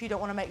need if you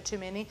don't want to make too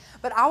many.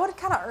 But I would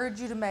kind of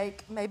urge you to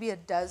make maybe a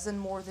dozen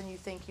more than you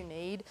think you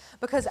need,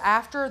 because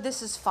after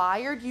this is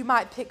fired, you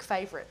might pick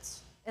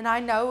favorites. And I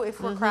know if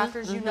we're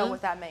crafters, you know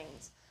what that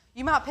means.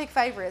 You might pick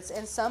favorites,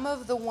 and some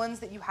of the ones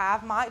that you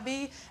have might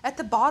be at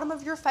the bottom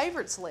of your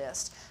favorites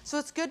list. So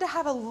it's good to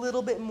have a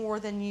little bit more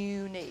than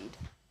you need.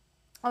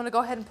 I'm going to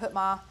go ahead and put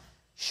my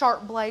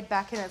sharp blade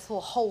back in its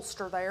little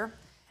holster there.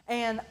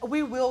 And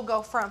we will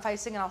go front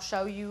facing, and I'll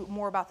show you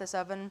more about this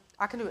oven.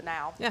 I can do it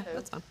now. Yeah, too.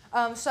 that's fine.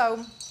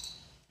 So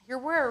here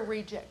we're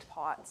reject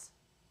pots,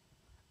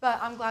 but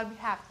I'm glad we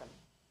have them,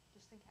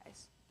 just in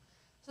case.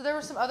 So there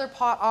were some other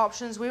pot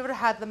options. We would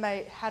have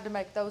had to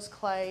make those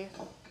clay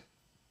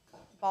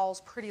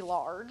balls pretty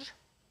large.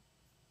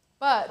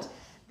 But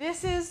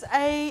this is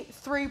a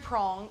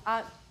 3-prong.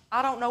 I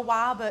don't know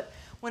why, but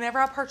whenever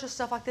I purchase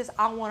stuff like this,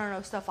 I want to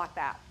know stuff like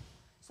that.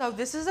 So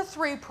this is a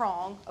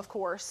 3-prong, of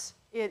course.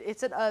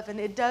 It's an oven.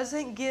 It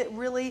doesn't get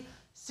really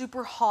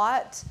super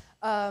hot.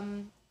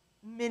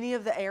 Many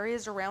of the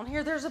areas around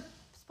here, there's a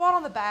spot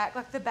on the back,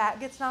 like the back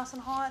gets nice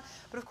and hot,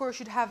 but of course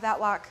you'd have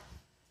that like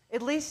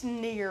at least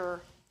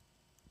near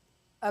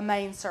a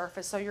main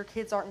surface, so your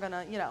kids aren't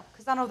gonna,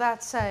 because I know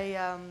that's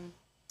an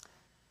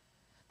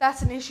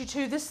issue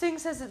too. This thing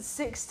says it's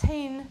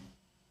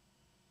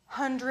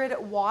 1600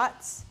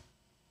 watts,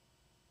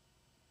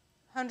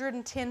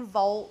 110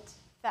 volts.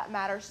 That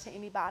matters to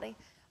anybody,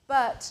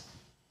 but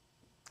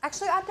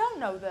actually, I don't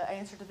know the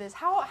answer to this.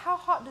 How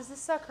hot does this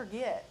sucker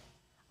get?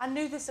 I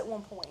knew this at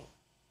one point.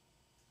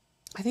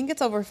 I think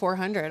it's over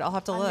 400. I'll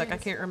have to look. I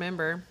can't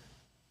remember.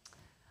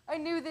 I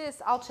knew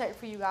this. I'll check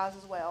for you guys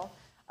as well.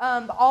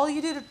 All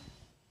you do to...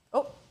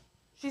 Oh,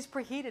 she's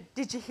preheated.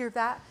 Did you hear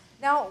that?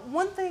 Now,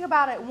 one thing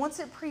about it, once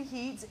it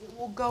preheats, it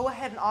will go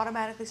ahead and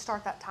automatically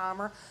start that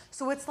timer.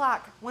 So it's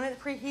like, when it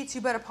preheats,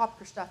 you better pop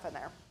your stuff in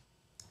there.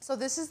 So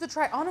this is the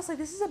tray. Honestly,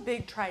 this is a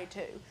big tray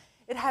too.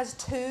 It has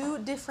 2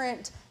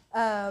 different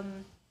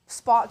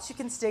spots you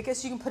can stick it.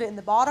 So you can put it in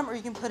the bottom or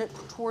you can put it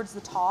towards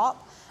the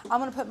top. I'm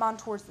going to put mine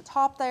towards the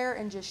top there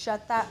and just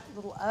shut that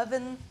little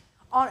oven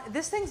on.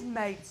 This thing's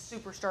made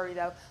super sturdy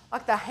though.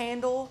 Like the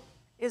handle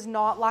is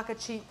not like a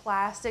cheap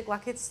plastic.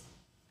 Like it's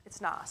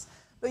nice.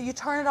 But you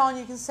turn it on,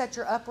 you can set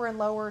your upper and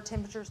lower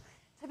temperatures.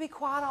 To be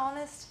quite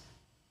honest,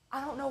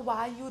 I don't know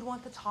why you would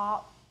want the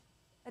top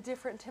a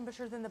different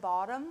temperature than the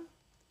bottom.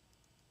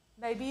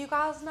 Maybe you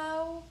guys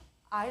know.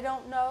 I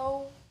don't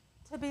know.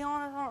 To be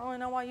honest, I don't really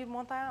know why you'd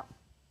want that.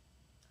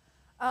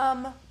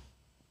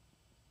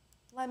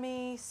 Let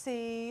me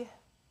see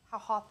how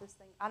hot this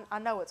thing, I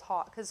know it's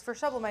hot, because for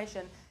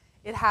sublimation,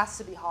 it has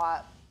to be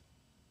hot.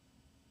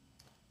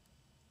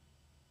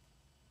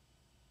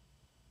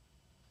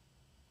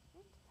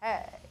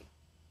 Okay.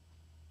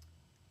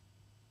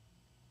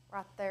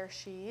 Right there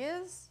she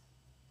is.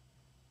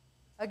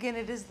 Again,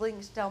 it is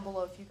linked down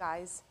below if you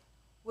guys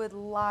would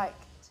like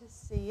to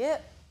see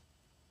it.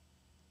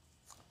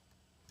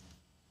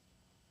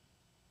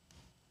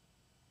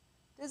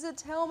 Does it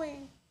tell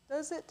me?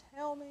 Does it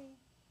tell me?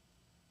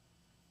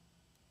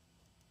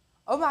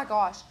 Oh my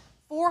gosh,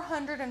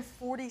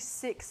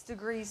 446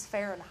 degrees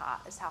Fahrenheit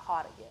is how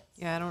hot it gets.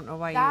 Yeah, I don't know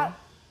why That, you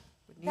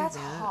would need that's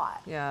that.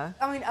 hot. Yeah.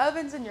 I mean,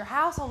 ovens in your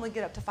house only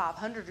get up to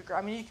 500 degrees.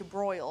 I mean, you could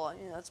broil,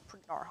 you know, that's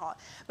pretty darn hot.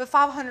 But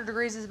 500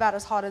 degrees is about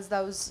as hot as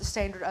those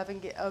standard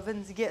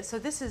ovens get. So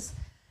this is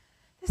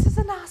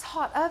a nice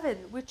hot oven,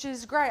 which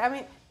is great. I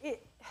mean,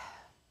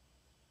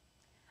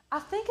 I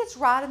think it's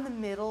right in the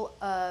middle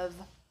of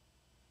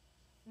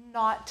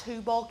not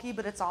too bulky,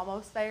 but it's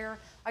almost there.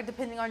 Like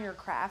depending on your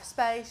craft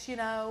space, you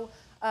know.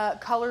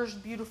 Color's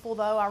beautiful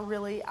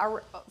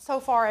though. So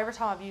far every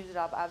time I've used it,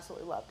 I've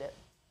absolutely loved it.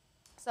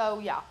 So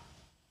yeah.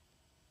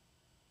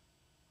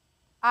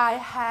 I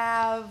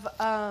have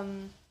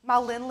my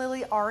Lynn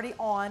Lily already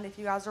on, if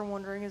you guys are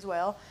wondering as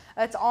well.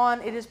 It's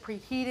on, it is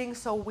preheating,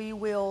 so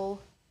we'll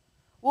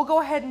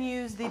go ahead and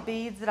use the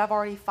beads that I've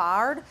already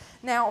fired.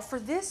 Now for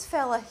this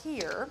fella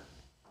here,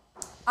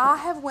 I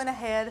have went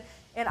ahead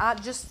and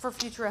just for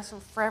future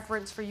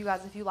reference for you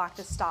guys if you like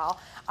this style,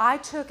 I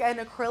took an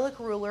acrylic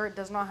ruler. It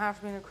does not have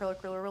to be an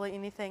acrylic ruler, really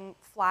anything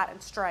flat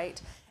and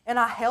straight. And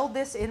I held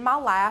this in my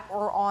lap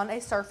or on a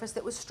surface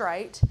that was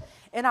straight.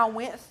 And I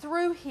went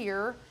through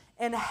here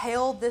and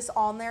held this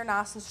on there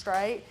nice and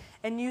straight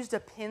and used a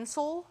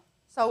pencil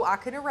so I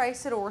could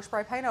erase it or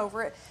spray paint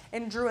over it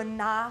and drew a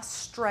nice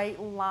straight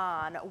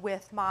line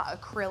with my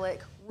acrylic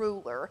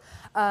ruler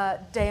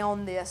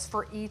down this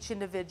for each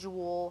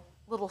individual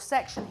little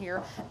section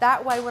here.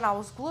 That way when I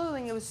was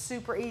gluing, it was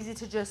super easy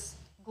to just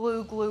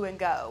glue and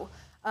go.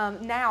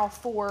 Now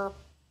for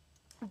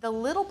the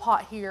little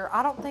pot here,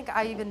 I don't think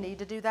I even need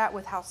to do that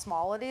with how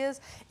small it is.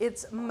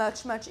 It's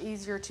much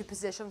easier to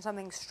position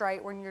something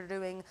straight when you're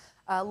doing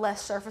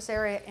less surface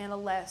area and a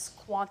less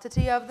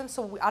quantity of them.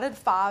 So I did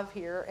 5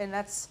 here, and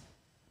that's,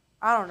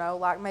 I don't know,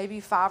 like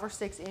maybe 5 or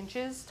 6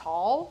 inches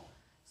tall.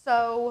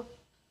 So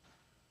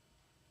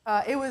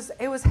it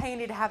was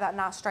handy to have that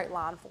nice straight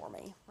line for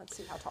me. Let's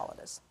see how tall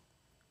it is.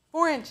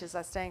 4 inches,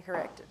 I stand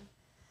corrected.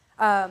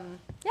 Yeah,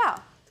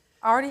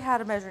 I already had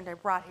a measuring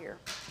tape right here.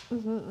 I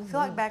feel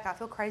like Becca. I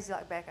feel crazy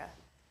like Becca,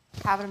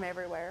 having them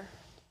everywhere.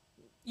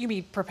 You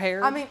be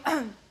prepared? I mean,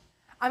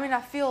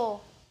 I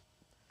feel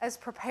as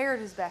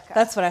prepared as Becca.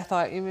 That's what I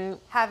thought you meant.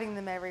 Having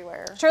them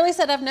everywhere. Shirley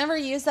said, I've never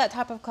used that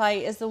type of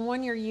clay. Is the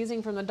one you're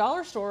using from the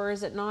dollar store, or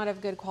is it not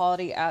of good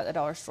quality at the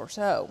dollar store?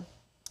 So,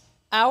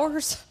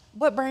 ours,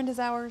 what brand is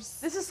ours?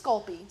 This is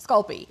Sculpey.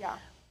 Sculpey. Yeah.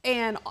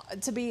 And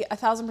to be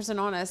 1,000%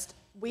 honest,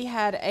 we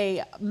had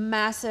a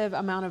massive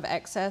amount of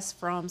excess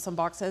from some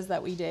boxes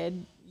that we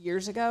did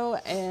years ago,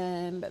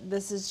 and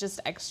this is just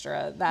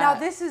extra that Now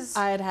this is,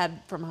 I had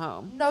from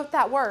home. Note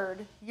that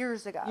word,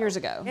 years ago. Years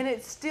ago. And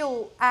it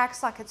still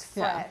acts like it's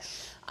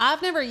fresh. Yeah.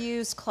 I've never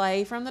used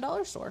clay from the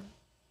dollar store.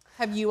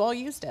 Have you all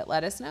used it?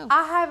 Let us know.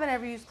 I haven't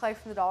ever used clay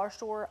from the dollar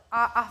store.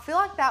 I feel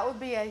like that would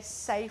be a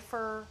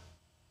safer...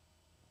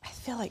 I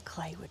feel like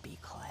clay would be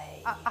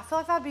clay. I feel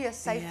like that'd be a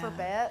safer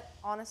bet,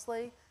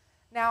 honestly.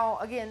 Now,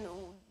 again,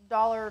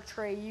 Dollar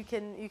Tree, you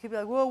can be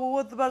like, well,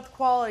 what about the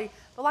quality?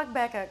 But like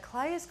Becca,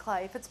 clay is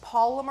clay. If it's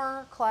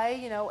polymer clay,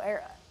 you know,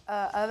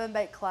 oven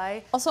baked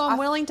clay. Also, I'm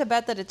willing to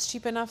bet that it's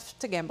cheap enough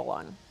to gamble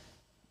on.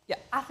 Yeah.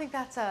 I think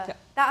that's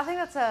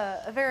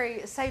a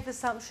very safe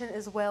assumption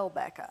as well,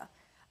 Becca.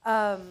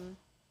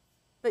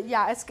 But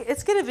yeah,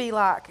 it's going to be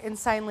like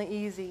insanely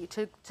easy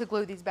to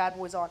glue these bad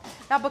boys on.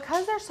 Now,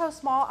 because they're so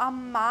small, I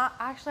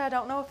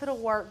don't know if it'll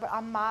work, but I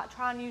might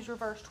try and use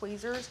reverse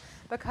tweezers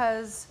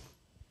because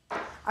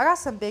I got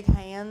some big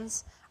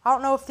hands. I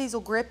don't know if these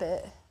will grip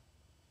it.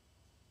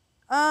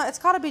 It's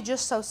got to be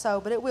just so,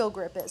 but it will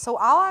grip it. So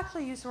I'll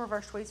actually use some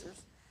reverse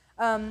tweezers.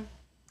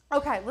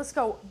 Okay, let's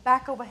go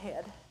back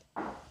overhead.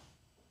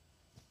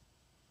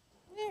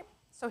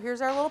 So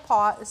here's our little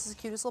pot. This is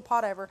the cutest little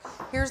pot ever.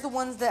 Here's the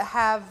ones that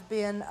have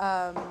been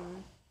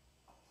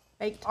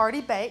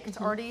already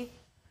baked, already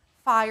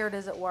fired,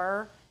 as it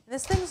were. And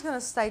this thing's going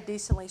to stay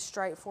decently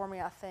straight for me,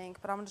 I think,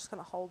 but I'm just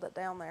going to hold it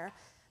down there.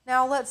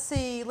 Now, let's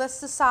see.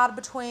 Let's decide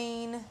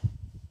between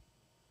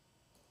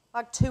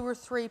like 2 or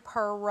 3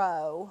 per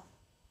row.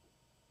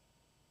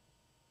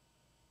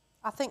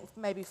 I think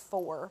maybe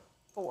 4.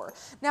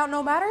 Now,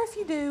 no matter if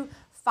you do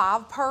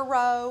 5 per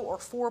row or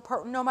 4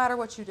 per, no matter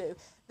what you do,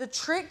 the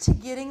trick to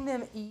getting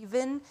them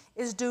even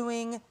is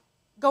going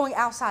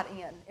outside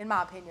in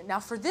my opinion. Now,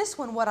 for this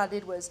one, what I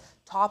did was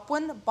top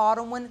one,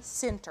 bottom one,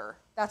 center.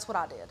 That's what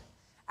I did.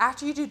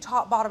 After you do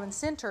top, bottom, and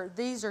center,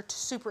 these are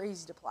super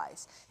easy to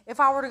place. If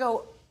I were to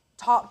go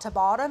top to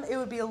bottom, it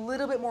would be a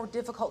little bit more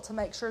difficult to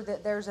make sure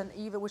that there's an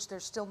even, which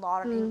there's still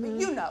not an even, but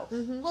you know,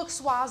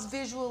 looks-wise,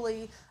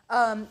 visually,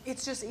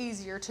 it's just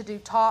easier to do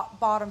top,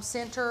 bottom,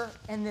 center,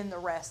 and then the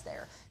rest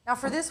there. Now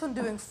for this one,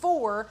 doing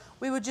 4,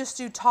 we would just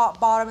do top,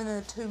 bottom, and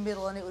then the 2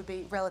 middle, and it would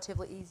be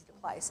relatively easy to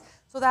place.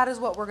 So that is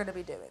what we're going to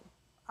be doing.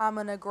 I'm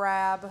going to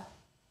grab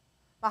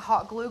my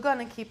hot glue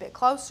gun and keep it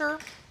closer.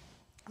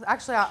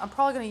 Actually, I'm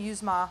probably going to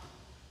use my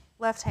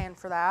left hand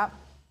for that.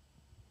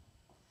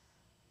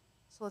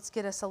 So let's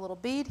get us a little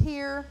bead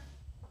here.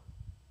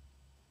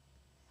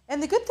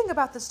 And the good thing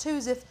about this too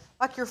is if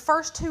like your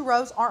first 2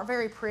 rows aren't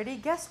very pretty,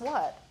 guess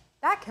what?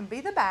 That can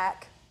be the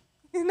back,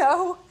 you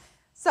know?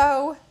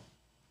 So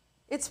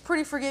it's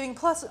pretty forgiving.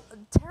 Plus,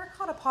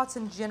 terracotta pots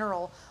in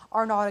general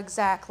are not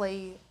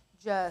exactly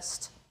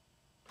just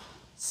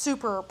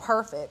super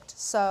perfect.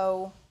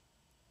 So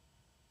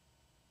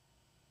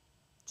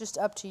just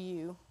up to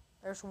you.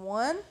 There's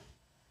one.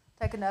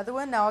 Take another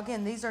one. Now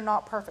again, these are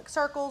not perfect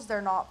circles.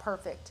 They're not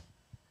perfect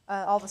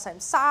all the same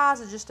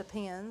size. It just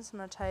depends. I'm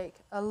going to take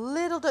a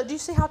little, do you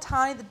see how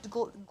tiny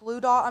the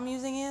glue dot I'm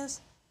using is?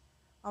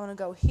 I'm going to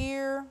go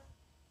here,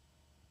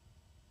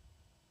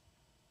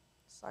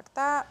 just like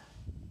that.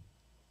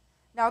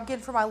 Now again,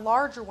 for my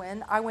larger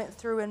one, I went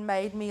through and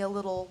made me a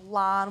little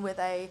line with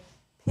a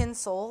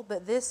pencil,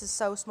 but this is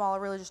so small, I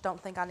really just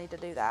don't think I need to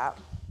do that.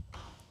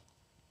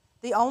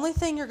 The only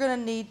thing you're going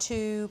to need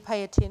to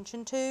pay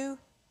attention to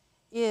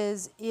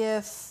is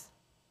if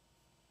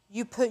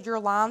you put your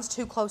lines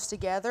too close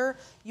together,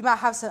 you might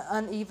have some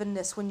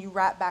unevenness when you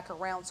wrap back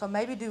around. So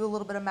maybe do a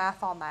little bit of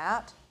math on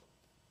that.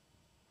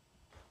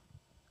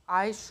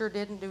 I sure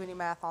didn't do any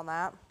math on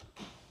that.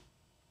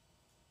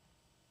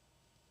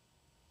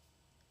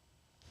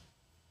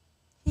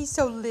 He's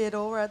so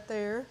little right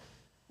there.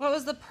 What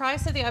was the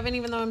price of the oven,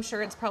 even though I'm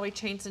sure it's probably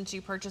changed since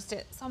you purchased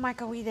it? So,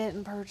 Michael, we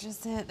didn't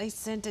purchase it. They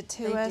sent it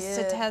to us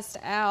to test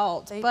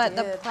out. But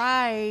the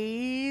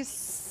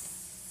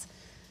price,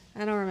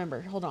 I don't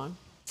remember. Hold on.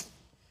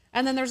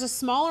 And then there's a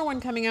smaller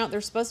one coming out.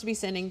 They're supposed to be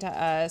sending to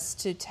us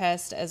to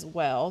test as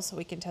well, so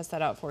we can test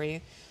that out for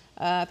you.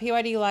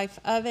 PYD Life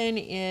oven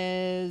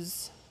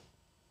is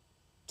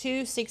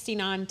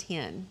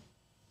 $269.10.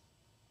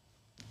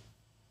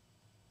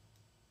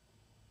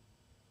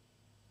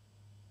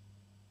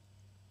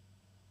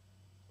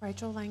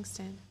 Rachel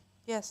Langston.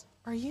 Yes.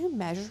 Are you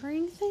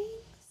measuring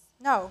things?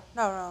 No.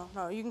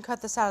 You can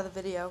cut this out of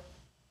the video.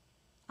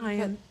 I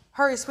am.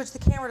 Hurry, switch the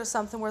camera to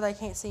something where they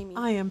can't see me.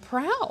 I am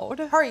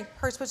proud. Hurry,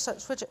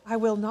 switch it. I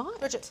will not.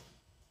 Switch it.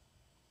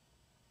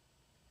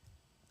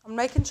 I'm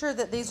making sure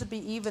that these would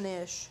be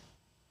even-ish.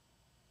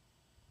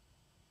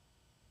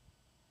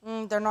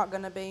 They're not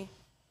going to be.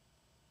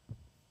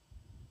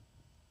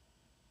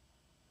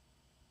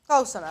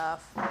 Close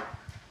enough.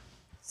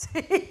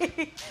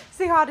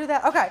 See how I do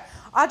that? Okay,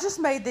 I just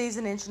made these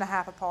 1.5 inches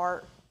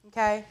apart,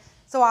 okay?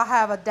 So I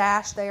have a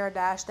dash there, a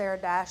dash there, a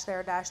dash there,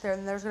 a dash there,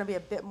 and there's going to be a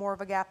bit more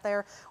of a gap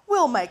there.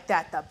 We'll make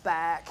that the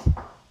back.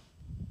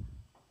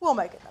 We'll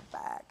make it the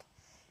back.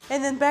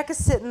 And then Becca's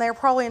sitting there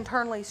probably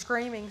internally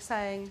screaming,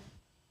 saying,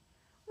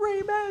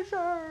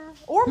 remeasure.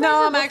 Or measure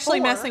No, I'm before. actually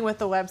messing with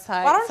the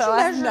website, Why don't so you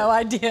I have measure? no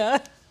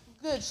idea.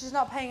 Good, she's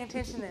not paying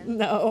attention then.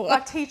 No. My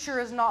teacher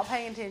is not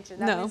paying attention.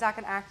 That No. means I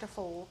can act a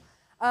fool.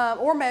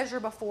 Or measure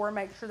before,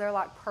 make sure they're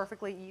like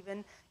perfectly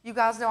even. You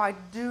guys know I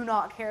do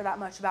not care that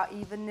much about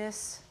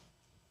evenness.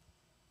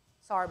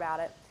 Sorry about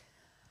it.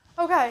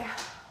 Okay.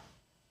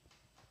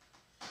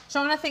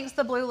 Shauna thinks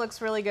the blue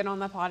looks really good on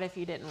the pot if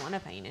you didn't want to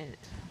paint it.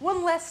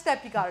 One less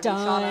step you gotta do,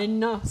 Shauna.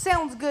 Done.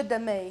 Sounds good to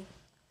me.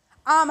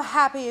 I'm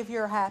happy if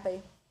you're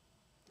happy.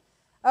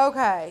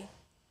 Okay.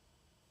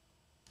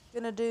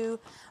 Gonna do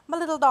my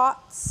little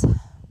dots.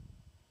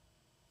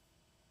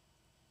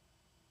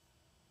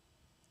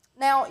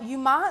 Now, you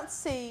might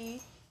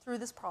see through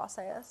this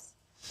process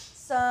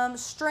some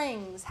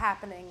strings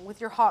happening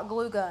with your hot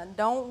glue gun.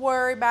 Don't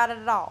worry about it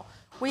at all.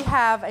 We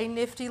have a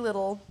nifty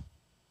little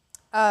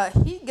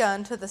heat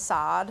gun to the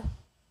side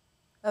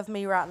of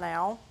me right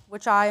now,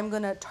 which I am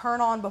going to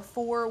turn on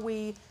before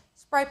we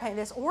spray paint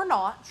this, or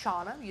not,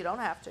 Shauna, you don't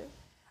have to.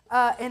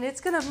 And it's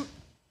going to,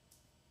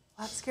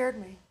 that scared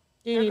me.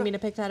 Do you need me to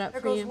pick that up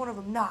There for goes you? one of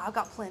them. Nah, I've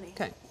got plenty.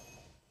 Okay.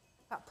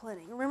 Got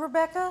plenty. Remember,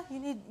 Becca, you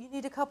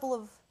need a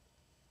couple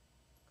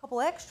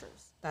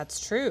extras. That's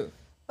true.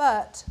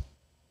 But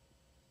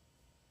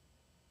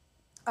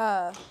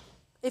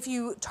if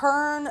you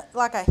turn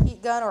like a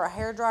heat gun or a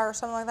hairdryer or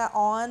something like that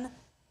on,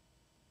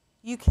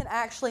 you can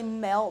actually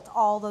melt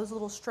all those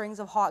little strings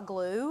of hot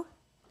glue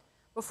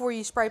before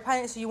you spray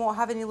paint it, so you won't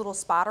have any little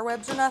spider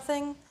webs or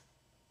nothing.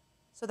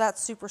 So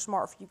that's super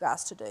smart for you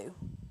guys to do.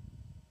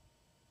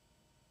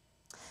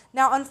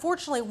 Now,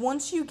 unfortunately,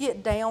 once you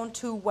get down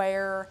to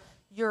where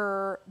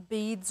your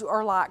beads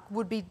are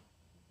would be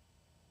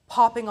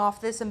popping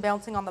off this and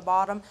bouncing on the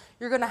bottom,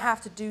 you're going to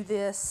have to do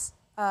this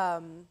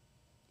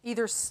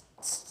either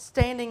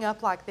standing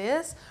up like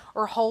this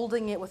or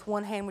holding it with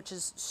one hand, which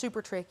is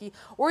super tricky.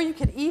 Or you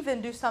could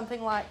even do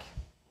something like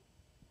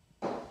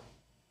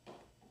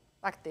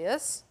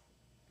this.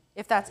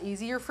 If that's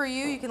easier for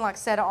you, you can like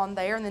set it on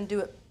there and then do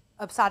it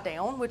upside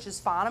down, which is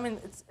fine. I mean,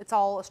 it's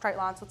all a straight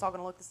line, so it's all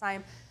going to look the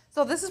same.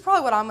 So this is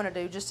probably what I'm going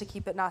to do just to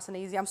keep it nice and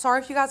easy. I'm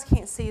sorry if you guys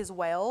can't see as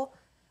well,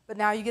 but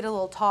now you get a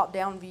little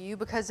top-down view,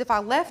 because if I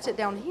left it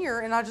down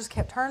here and I just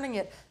kept turning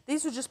it,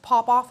 these would just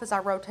pop off as I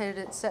rotated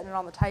it, setting it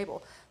on the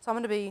table. So I'm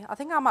going to be, I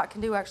think I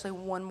can do actually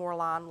one more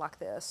line like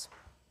this,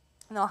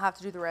 and I'll have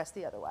to do the rest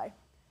the other way.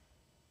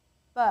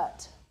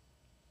 But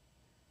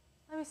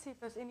let me see if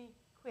there's any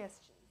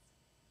questions.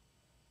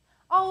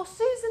 Oh,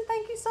 Susan,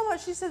 thank you so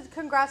much. She said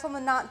congrats on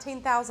the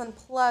 19,000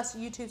 plus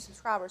YouTube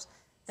subscribers.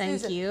 Thank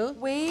Susan,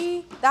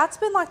 you. That's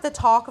been like the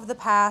talk of the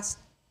past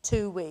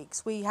 2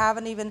 weeks. We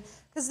haven't even,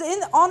 because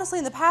honestly,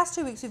 in the past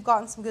 2 weeks, we've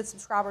gotten some good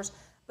subscribers,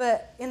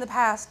 but in the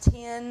past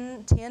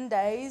 10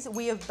 days,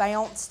 we have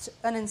bounced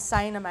an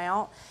insane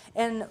amount.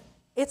 And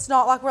it's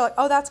not like we're like,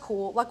 oh, that's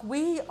cool. Like,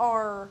 we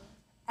are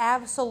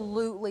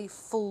absolutely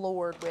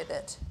floored with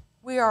it.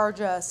 We are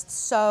just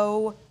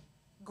so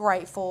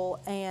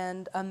grateful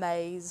and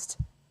amazed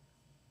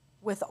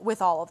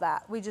with all of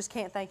that. We just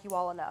can't thank you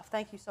all enough.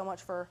 Thank you so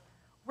much for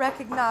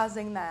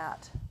recognizing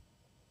that.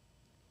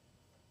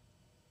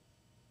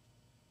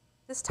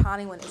 This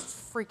tiny one is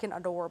freaking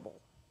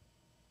adorable.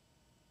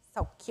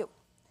 So cute.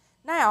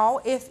 Now,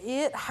 if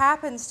it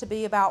happens to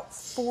be about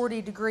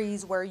 40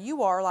 degrees where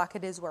you are, like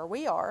it is where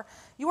we are,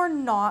 you are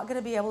not going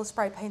to be able to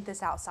spray paint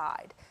this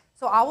outside.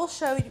 So I will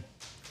show you.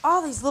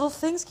 All these little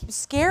things keep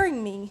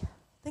scaring me.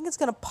 I think it's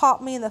going to pop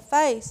me in the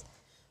face.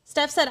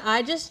 Steph said,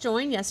 I just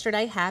joined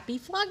yesterday. Happy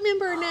flock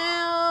member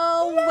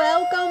now. Yay!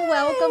 Welcome,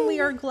 welcome.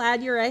 We are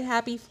glad you're a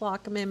happy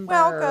flock member.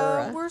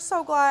 Welcome. We're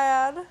so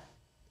glad.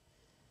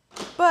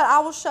 But I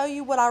will show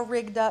you what I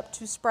rigged up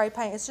to spray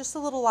paint. It's just a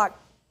little like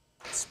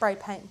spray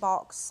paint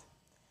box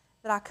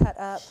that I cut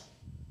up.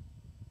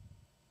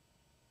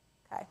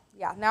 Okay,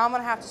 yeah. Now I'm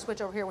going to have to switch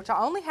over here, which I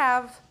only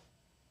have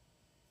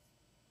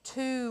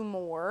 2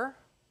 more.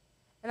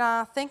 And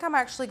I think I'm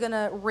actually going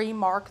to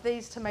remark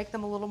these to make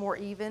them a little more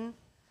even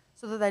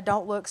so that they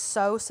don't look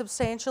so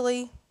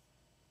substantially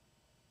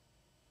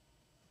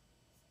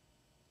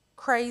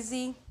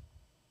crazy.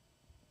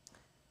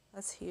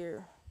 Let's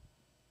here.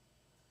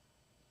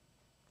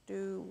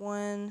 Do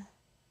one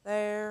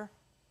there.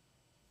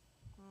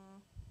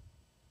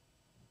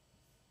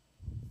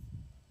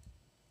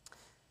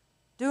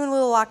 Doing a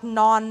little like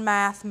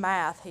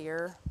math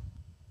here.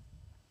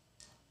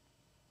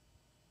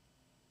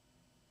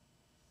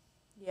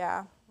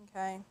 Yeah,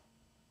 okay.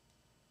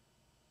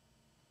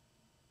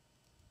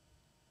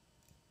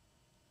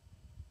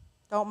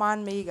 Don't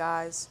mind me,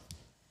 guys.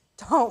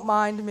 Don't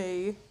mind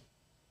me.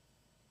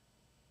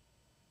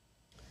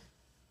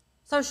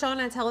 So,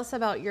 Shauna, tell us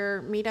about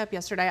your meetup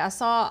yesterday. I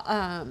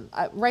saw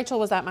Rachel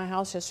was at my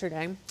house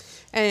yesterday,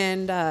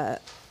 and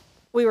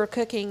we were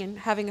cooking and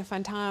having a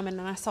fun time, and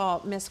I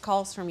saw missed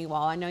calls from you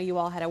all. I know you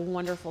all had a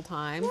wonderful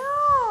time. Yeah.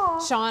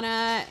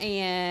 Shauna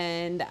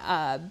and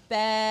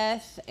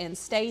Beth and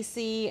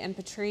Stacy and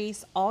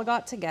Patrice all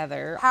got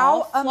together.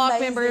 How all flock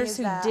amazing members is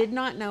who that? did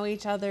not know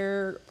each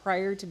other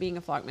prior to being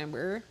a flock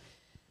member.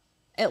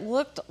 It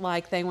looked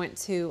like they went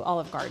to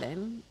Olive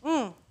Garden.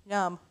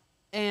 Yum.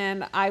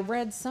 And I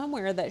read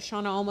somewhere that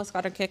Shauna almost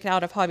got her kicked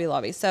out of Hobby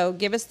Lobby. So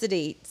give us the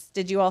deets.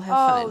 Did you all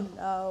have fun?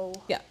 Oh, no.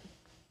 Yeah.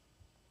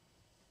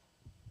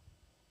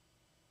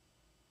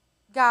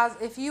 Guys,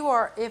 if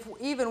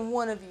even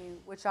one of you,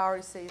 which I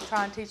already see, is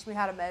trying to teach me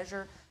how to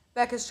measure,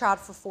 Becca's tried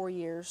for 4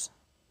 years.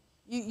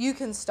 You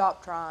can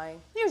stop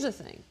trying. Here's the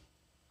thing.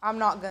 I'm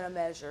not going to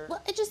measure.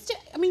 Well,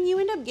 you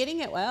end up getting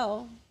it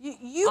well.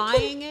 You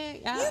Eyeing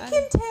it. Yeah. You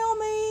can tell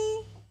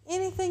me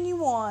anything you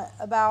want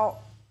about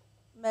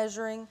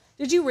measuring.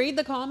 Did you read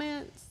the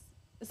comments?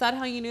 Is that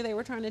how you knew they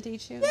were trying to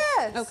teach you?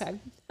 Yes. Okay.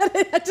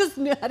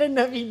 I didn't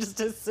know if you just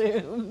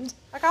assumed.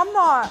 Like, I'm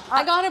not.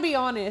 I gotta be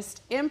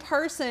honest. In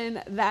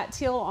person, that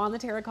teal on the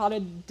terracotta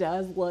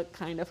does look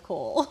kind of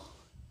cool.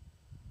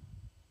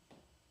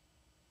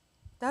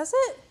 Does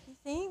it? You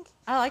think?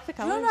 I like the You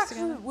colors know what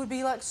actually together. would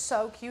be like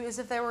so cute is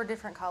if they were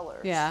different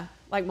colors. Yeah,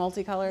 like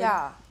multicolored.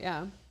 Yeah.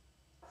 Yeah.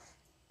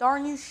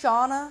 Darn you,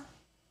 Shauna.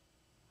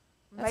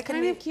 That's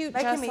kind of cute,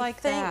 Making just me like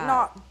think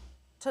that.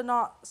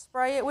 not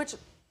spray it, which,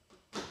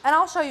 and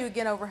I'll show you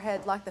again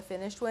overhead like the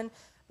finished one.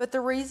 But the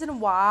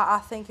reason why I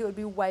think it would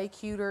be way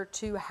cuter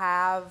to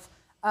have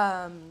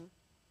the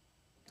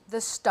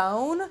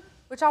stone,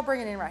 which I'll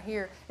bring it in right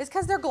here, is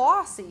because they're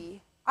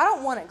glossy. I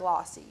don't want it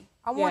glossy.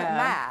 I want it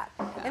matte,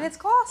 and it's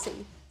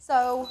glossy.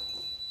 So,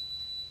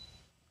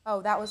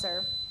 oh, that was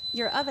there.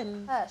 Your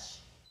oven. Hush.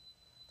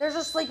 There's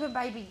a sleeping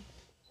baby.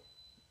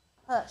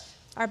 Hush.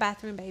 Our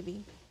bathroom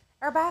baby.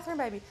 Our bathroom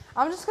baby.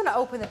 I'm just going to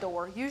open the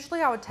door.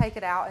 Usually I would take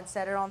it out and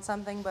set it on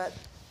something, but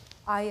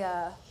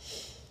I'm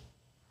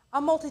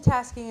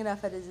multitasking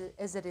enough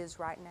as it is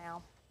right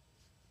now.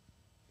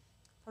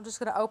 I'm just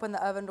going to open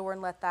the oven door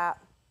and let that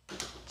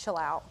chill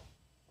out.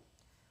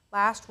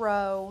 Last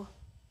row.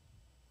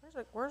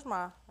 Where's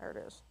my, there it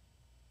is.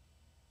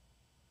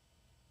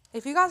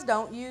 If you guys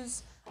don't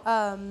use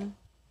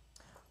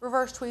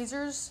reverse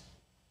tweezers,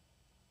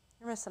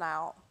 you're missing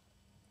out.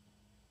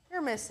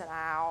 You're missing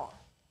out.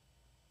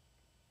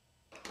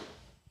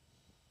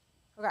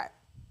 Okay.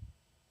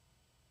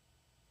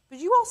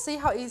 Did you all see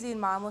how easy and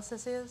mindless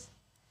this is?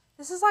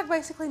 This is like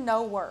basically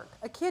no work.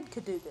 A kid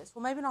could do this.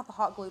 Well, maybe not the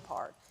hot glue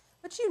part,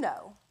 but you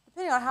know,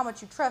 depending on how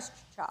much you trust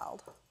your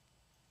child,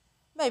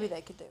 maybe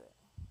they could do it.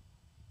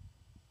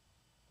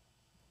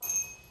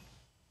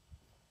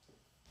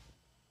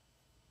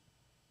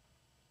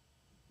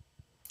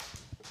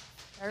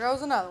 There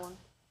goes another one.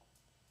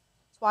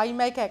 That's why you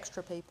make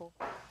extra, people.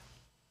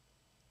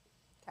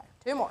 Okay,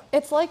 2 more.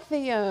 It's like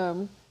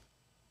the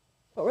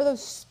what were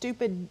those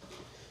stupid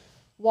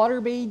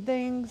water bead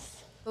things?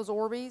 Those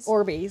Orbeez.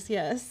 Orbeez,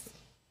 yes.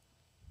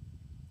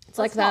 It's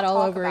like Let's that not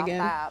all talk over about again.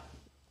 that.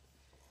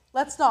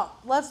 Let's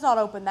not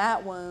open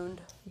that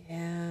wound.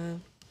 Yeah.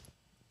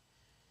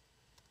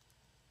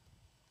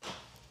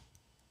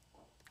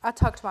 I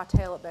tucked my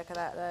tail at Becca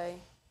that day.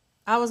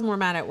 I was more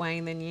mad at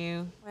Wayne than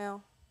you.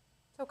 Well,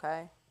 it's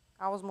okay.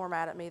 I was more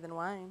mad at me than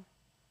Wayne.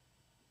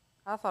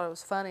 I thought it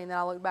was funny, and then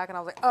I looked back and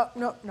I was like, oh,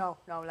 no,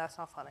 that's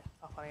not funny.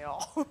 Not funny at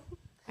all.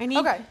 I need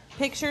Okay.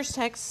 pictures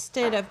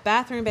texted of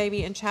bathroom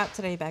baby and chap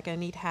today, Becca. I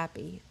need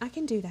happy. I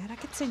can do that. I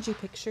can send you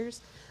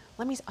pictures.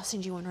 I'll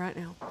send you one right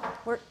now.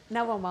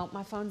 No, I won't.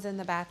 My phone's in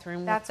the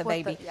bathroom That's with the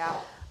what baby. yeah.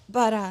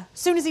 But as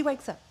soon as he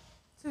wakes up.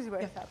 Susie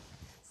wakes up.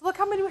 So look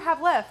how many we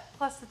have left,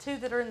 plus the 2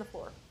 that are in the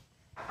floor.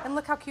 And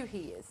look how cute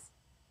he is.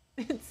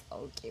 It's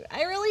so cute.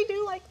 I really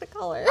do like the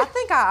color. I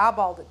think I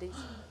eyeballed it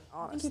decently,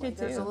 honestly. did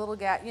There's too. a little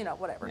gap,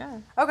 whatever. Yeah.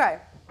 Okay.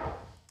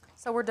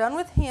 So we're done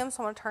with him,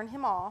 so I'm going to turn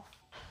him off.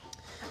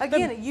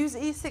 Again, use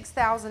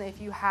E6000 if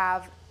you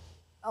have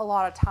a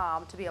lot of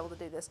time to be able to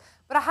do this.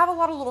 But I have a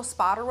lot of little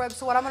spider webs,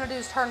 so what I'm going to do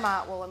is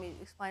let me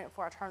explain it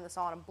before I turn this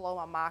on and blow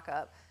my mic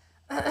up.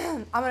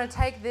 I'm going to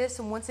take this,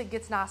 and once it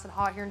gets nice and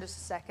hot here in just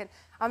a second,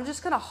 I'm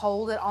just going to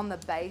hold it on the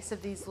base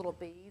of these little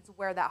beads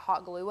where that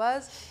hot glue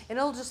was, and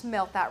it'll just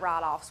melt that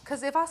right off.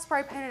 Because if I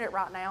spray painted it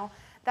right now,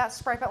 that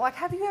spray paint, like,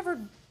 have you ever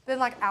been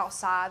like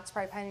outside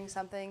spray painting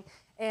something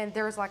and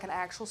there's like an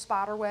actual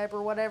spider web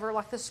or whatever,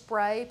 like the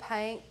spray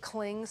paint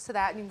clings to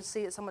that and you can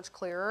see it so much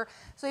clearer.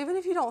 So even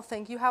if you don't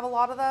think you have a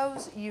lot of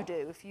those, you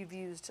do if you've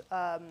used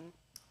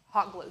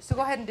hot glue. So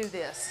go ahead and do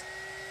this.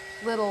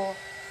 It'll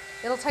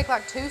take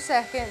like 2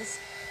 seconds,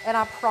 and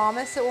I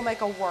promise it will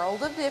make a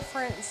world of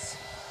difference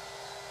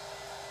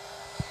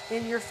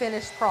in your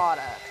finished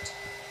product.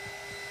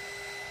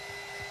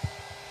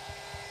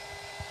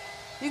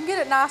 You can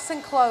get it nice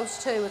and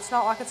close too. It's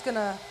not like it's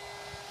gonna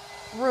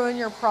ruin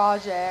your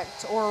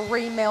project or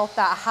remelt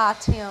that high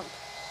temp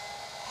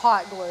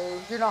hot glue.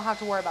 You don't have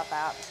to worry about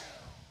that.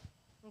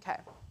 Okay.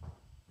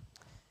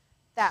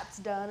 That's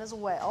done as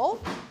well.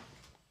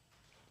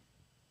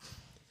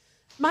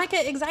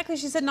 Micah, exactly.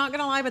 She said, not going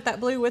to lie, but that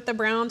blue with the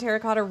brown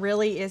terracotta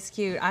really is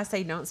cute. I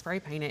say don't spray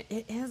paint it.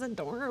 It is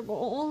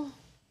adorable.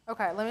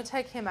 Okay, let me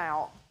take him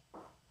out.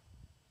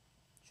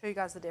 Show you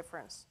guys the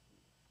difference.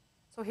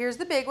 So here's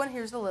the big one,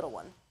 here's the little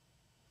one.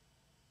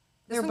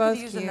 This They're one both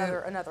could use cute.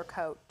 another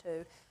coat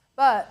too.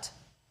 But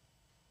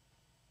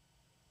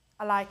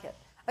I like it.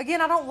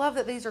 Again, I don't love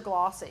that these are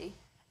glossy.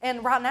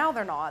 And right now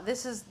they're not.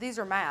 These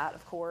are matte,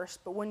 of course,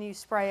 but when you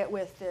spray it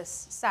with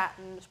this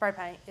satin spray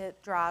paint,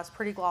 it dries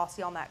pretty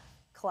glossy on that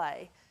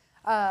clay.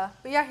 But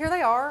yeah, here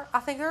they are. I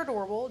think they're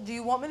adorable. Do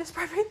you want me to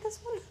spray paint this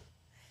one?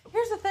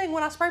 Here's the thing,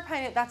 when I spray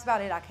paint it, that's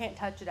about it. I can't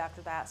touch it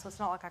after that, so it's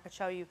not like I could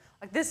show you,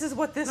 like, this is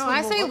what this No, one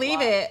I will say look leave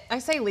like. it. I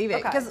say leave it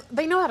Okay. because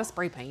they know how to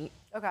spray paint.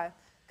 Okay,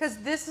 because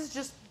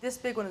this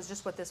big one is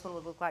just what this one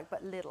would look like,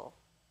 but little.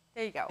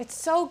 There you go. It's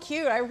so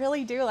cute. I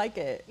really do like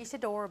it. It's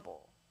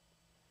adorable.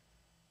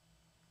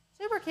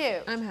 Super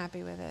cute. I'm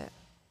happy with it.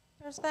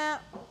 There's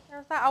that.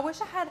 There's that. I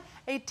wish I had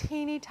a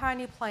teeny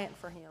tiny plant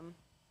for him.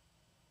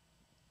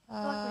 I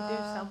feel like we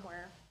do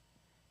somewhere.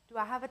 Do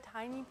I have a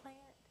tiny plant?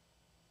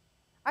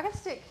 I can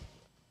stick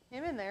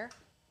him in there.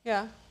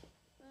 Yeah.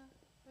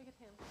 Look at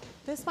him.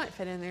 This might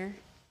fit in there.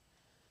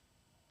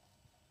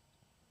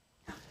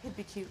 He'd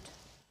be cute.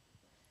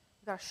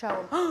 We gotta show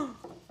him.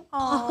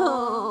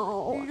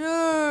 Oh,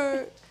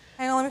 look.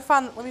 Hang on,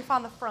 let me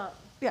find the front.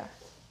 Yeah.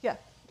 Yeah.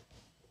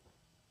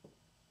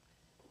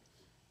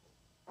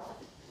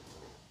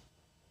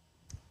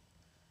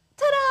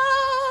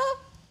 Ta-da!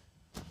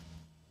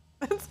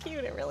 That's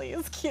cute. It really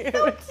is cute.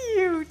 So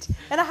cute.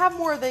 And I have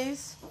more of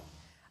these.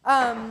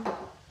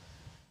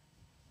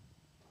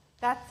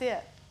 That's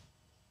it.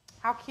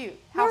 How cute.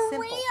 How Maria,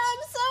 simple.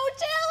 I'm so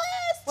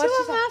jealous. What'd Two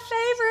she of my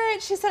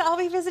favorites. She said, I'll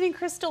be visiting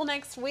Crystal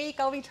next week.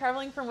 I'll be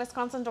traveling from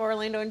Wisconsin to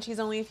Orlando, and she's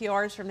only a few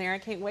hours from there. I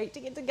can't wait to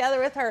get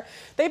together with her.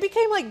 They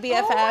became like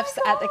BFFs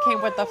at the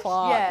Camp with the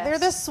Flock. Yes. They're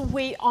the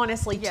sweet,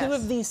 honestly, two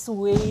Yes. of the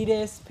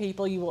sweetest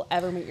people you will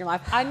ever meet in your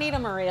life. I need a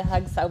Maria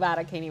hug so bad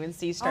I can't even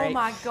see straight.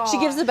 my She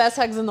gives the best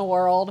hugs in the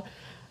world.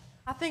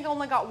 I think I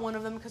only got one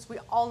of them because we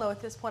all know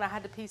at this point I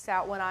had to peace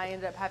out when I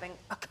ended up having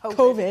a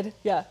COVID.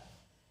 Yeah.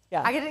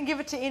 Yeah. I didn't give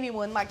it to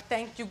anyone, like,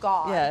 thank you,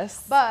 God.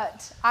 Yes.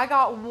 But I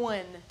got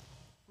one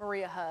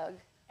Maria hug,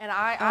 and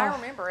I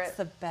remember it. It's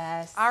the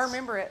best. I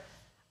remember it.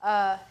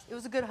 It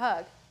was a good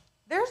hug.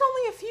 There's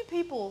only a few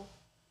people,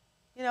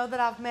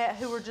 that I've met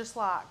who were just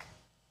like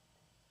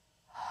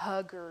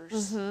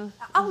huggers. Mm-hmm.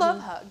 I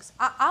love hugs.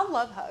 I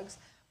love hugs.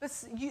 But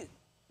you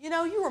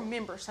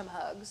remember some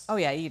hugs. Oh,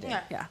 yeah, you do.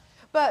 Yeah. Yeah.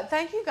 But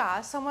thank you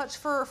guys so much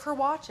for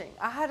watching.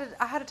 I had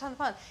a ton of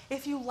fun.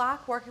 If you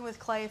like working with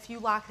clay, if you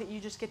like that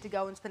you just get to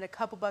go and spend a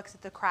couple bucks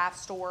at the craft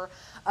store,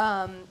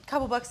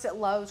 couple bucks at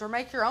Lowe's, or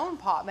make your own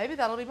pot. Maybe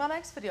that'll be my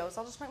next video.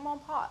 I'll just make my own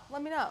pot.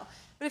 Let me know.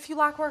 But if you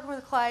like working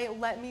with clay,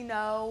 let me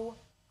know.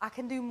 I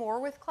can do more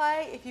with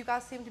clay if you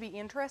guys seem to be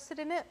interested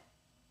in it.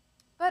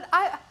 But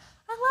I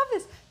love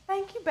this.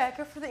 Thank you,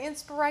 Becca, for the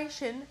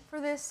inspiration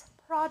for this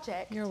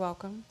project. You're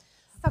welcome.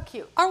 So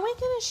cute. Are we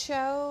going to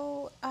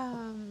show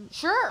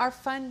Sure. our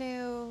fun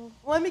new...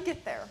 Let me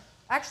get there.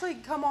 Actually,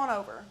 come on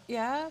over.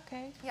 Yeah,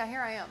 okay. Yeah,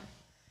 here I am.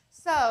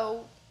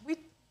 So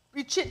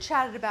we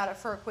chit-chatted about it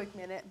for a quick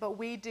minute, but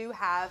we do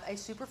have a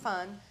super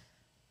fun,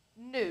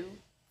 new,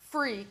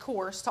 free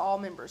course to all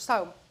members.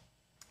 So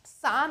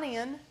sign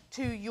in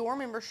to your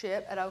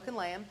membership at Oak and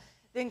Lamb.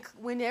 Then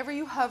whenever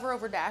you hover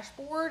over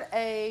dashboard,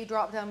 a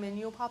drop-down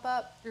menu will pop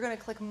up. You're going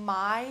to click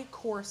My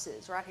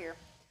Courses right here.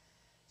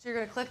 So you're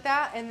going to click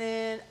that, and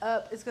then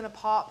up is going to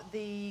pop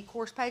the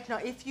course page. Now,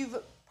 if you've...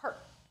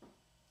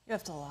 You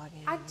have to log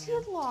in. I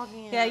did log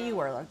in. Yeah, you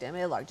were logged in.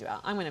 It logged you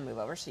out. I'm going to move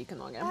over so you can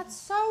log in. That's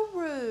so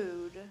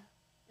rude.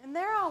 And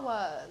there I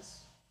was,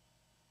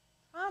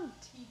 trying to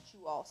teach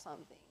you all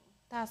something.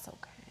 That's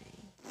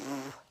okay.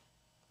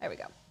 There we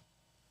go.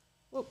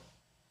 Whoop.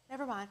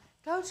 Never mind.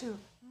 Go to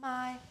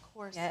My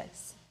Courses.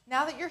 Yes.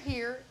 Now that you're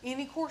here,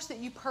 any course that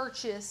you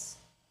purchase,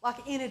 like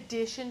in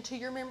addition to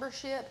your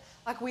membership,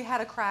 like we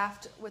had a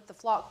craft with the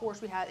Flock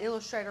course, we had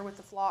Illustrator with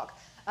the Flock,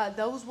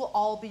 those will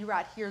all be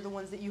right here, the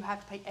ones that you have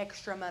to pay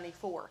extra money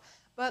for.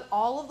 But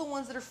all of the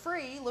ones that are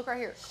free, look right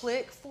here,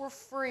 click for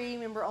free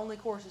member-only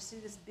courses. See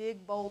this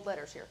big bold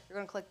letters here? You're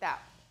going to click that.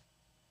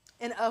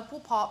 And up will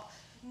pop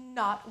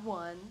not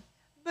one,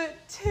 but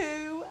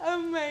two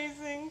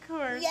amazing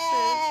courses.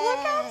 Yay! Look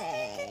how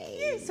stinking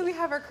cute. So we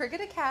have our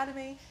Cricut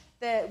Academy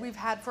that we've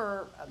had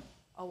for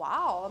a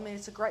while. I mean,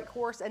 it's a great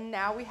course. And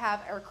now we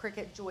have our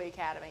Cricut Joy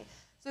Academy.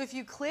 So if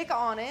you click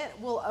on it,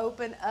 we'll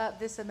open up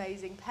this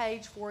amazing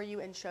page for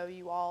you and show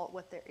you all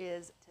what there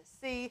is to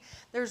see.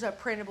 There's a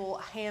printable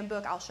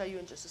handbook I'll show you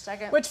in just a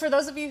second. Which, for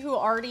those of you who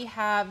already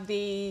have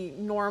the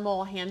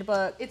normal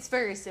handbook, It's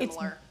very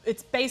similar.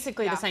 It's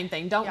basically Yeah. the same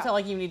thing. Don't Yeah. feel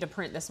like you need to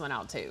print this one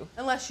out too.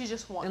 Unless you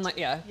just want to.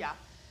 Yeah.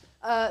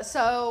 Yeah.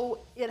 So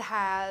it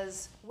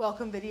has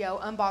welcome video,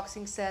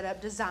 unboxing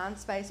setup, design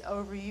space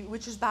overview,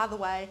 which is, by the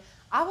way,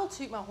 I will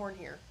toot my horn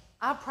here.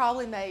 I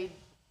probably made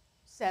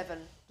 7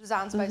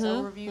 design space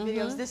overview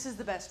videos. This is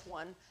the best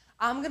one.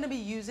 I'm going to be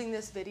using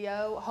this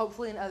video,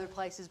 hopefully in other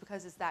places,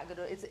 because it's that good.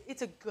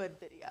 It's a good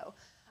video.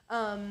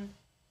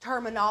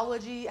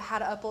 Terminology, how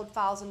to upload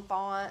files and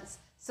fonts,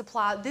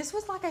 supply. This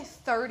was like a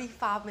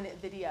 35-minute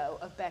video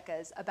of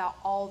Becca's about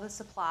all the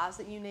supplies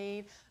that you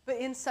need, but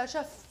in such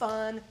a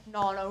fun,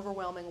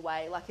 non-overwhelming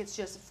way. Like, it's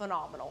just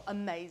phenomenal,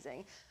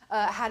 amazing.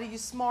 How to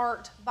use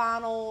smart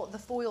vinyl, the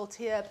foil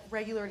tip,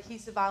 regular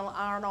adhesive vinyl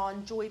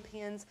iron-on, joy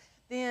pins.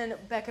 Then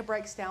Becca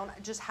breaks down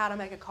just how to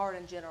make a card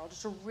in general.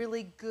 Just a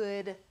really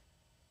good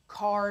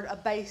card, a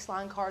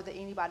baseline card that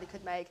anybody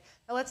could make.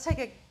 Now let's take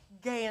a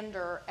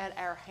gander at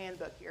our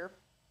handbook here.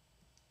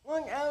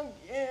 Look how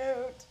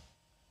cute.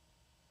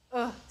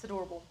 Ugh, it's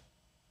adorable.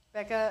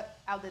 Becca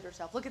outdid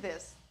herself. Look at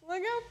this.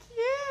 Look how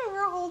cute.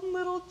 We're holding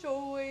little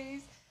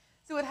joys.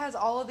 So it has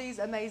all of these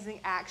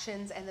amazing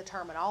actions and the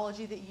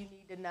terminology that you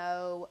need to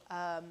know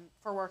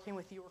for working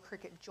with your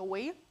Cricut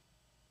Joy.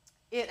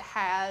 It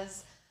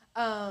has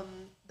the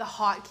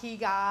hotkey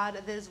guide.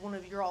 That is one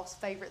of your all's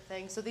favorite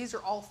things. So these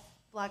are all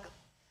like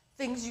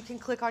things you can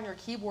click on your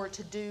keyboard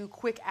to do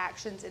quick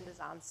actions in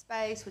Design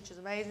Space, which is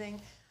amazing.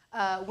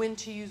 When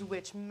to use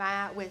which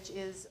mat, which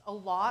is a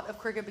lot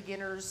of Cricut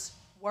beginners'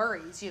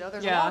 worries. You know,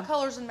 there's a lot of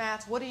colors and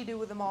mats. What do you do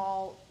with them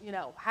all? You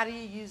know, how do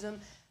you use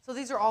them? So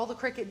these are all the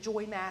Cricut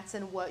Joy mats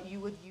and what you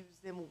would use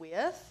them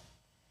with.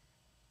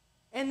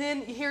 And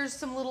then here's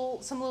some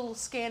little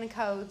scan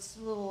codes,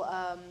 some little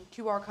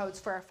QR codes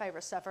for our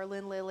favorite stuff, our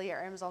Lynn Lily,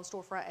 our Amazon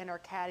storefront, and our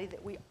Caddy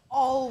that we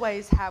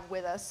always have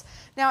with us.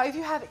 Now, if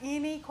you have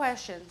any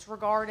questions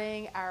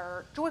regarding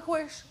our Joy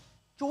course,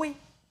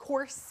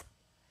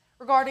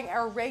 regarding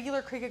our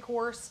regular Cricut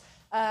course,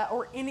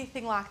 or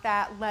anything like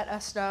that, let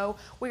us know.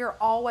 We are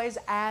always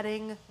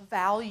adding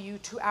value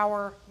to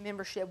our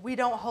membership. We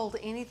don't hold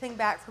anything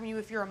back from you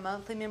if you're a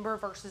monthly member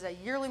versus a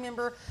yearly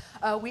member.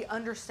 We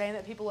understand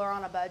that people are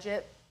on a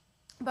budget,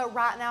 but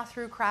right now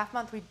through Craft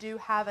Month, we do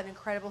have an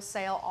incredible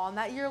sale on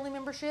that yearly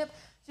membership.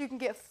 So you can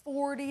get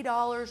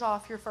 $40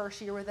 off your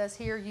first year with us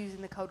here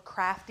using the code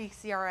CRAFTY,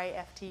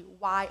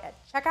 C-R-A-F-T-Y at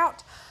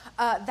checkout.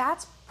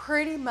 That's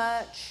pretty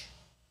much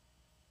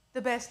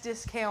the best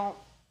discount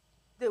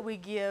that we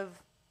give,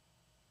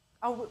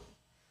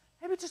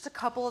 maybe just a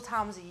couple of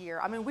times a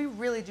year. I mean, we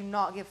really do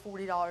not give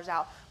 $40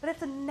 out, but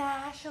it's a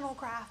National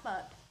Craft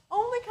Month.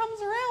 Only comes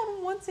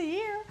around once a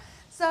year.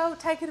 So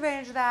take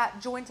advantage of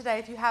that. Join today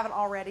if you haven't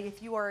already.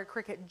 If you are a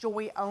Cricut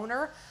Joy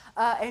owner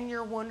and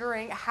you're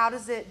wondering how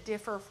does it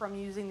differ from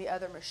using the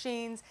other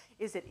machines?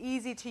 Is it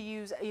easy to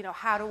use? You know,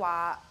 how do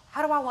I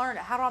learn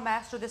it? How do I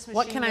master this machine?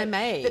 What can I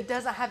make? That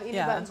doesn't have any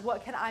buttons?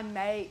 What can I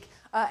make?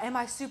 Am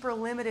I super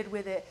limited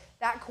with it?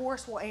 That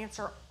course will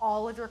answer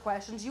all of your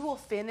questions. You will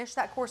finish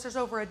that course. There's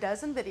over a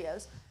dozen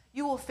videos.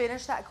 You will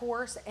finish that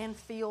course and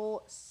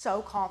feel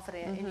so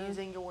confident in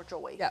using your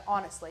Joy. Yep.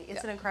 Honestly, it's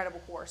Yep. an incredible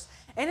course.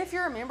 And if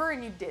you're a member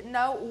and you didn't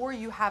know, or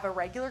you have a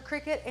regular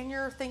Cricut and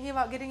you're thinking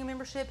about getting a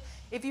membership,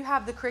 if you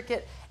have the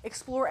Cricut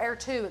Explore Air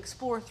 2,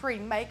 Explore 3,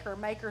 Maker,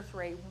 Maker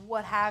 3,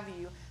 what have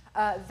you,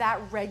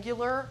 that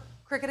regular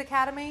Cricut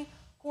Academy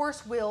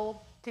course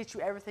will teach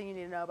you everything you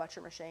need to know about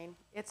your machine.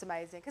 It's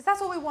amazing, because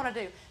that's what we want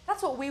to do.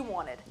 That's what we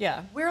wanted.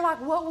 Yeah. We're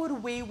like, what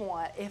would we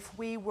want if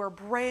we were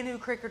brand new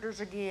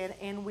Cricketers again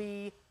and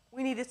we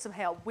needed some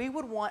help? We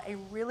would want a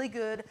really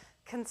good,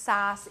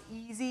 concise,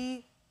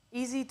 easy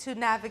to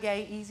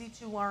navigate, easy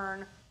to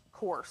learn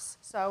course.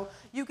 So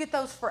you get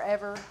those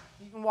forever.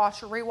 You can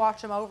watch or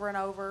rewatch them over and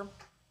over.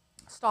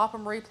 Stop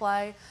them,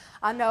 replay.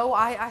 I know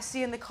I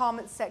see in the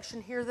comments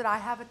section here that I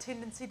have a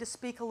tendency to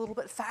speak a little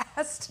bit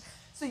fast.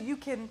 So you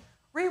can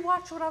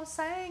rewatch what I'm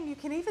saying. You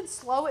can even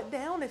slow it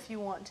down if you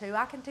want to.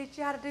 I can teach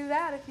you how to do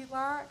that if you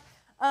like.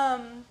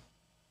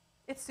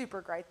 It's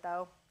super great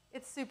though.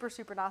 It's super,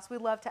 super nice. We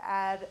love to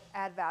add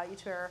value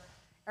to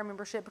our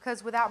membership,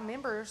 because without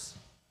members,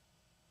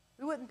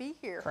 we wouldn't be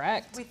here.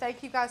 Correct. We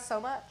thank you guys so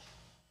much.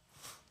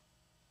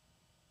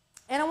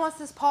 Anna wants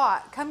this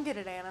pot. Come get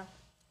it, Anna.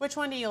 Which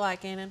one do you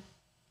like, Anna?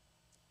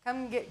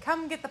 Come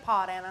get the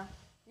pot, Anna.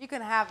 You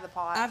can have the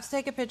pot. I have to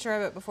take a picture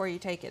of it before you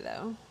take it,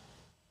 though.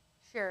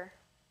 Sure.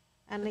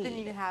 And Then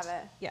you can have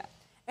it. Yeah.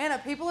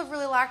 Anna, people have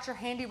really liked your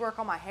handiwork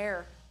on my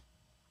hair.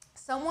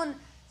 Someone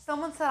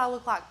said I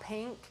look like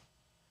Pink,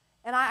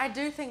 and I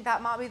do think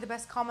that might be the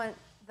best comment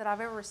that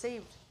I've ever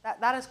received.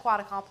 That is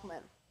quite a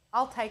compliment.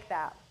 I'll take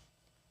that.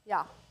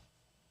 Yeah.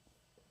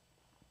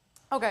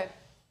 Okay.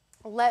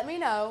 Let me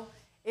know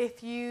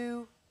if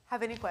you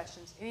have any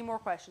questions, any more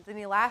questions,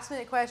 any last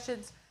minute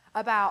questions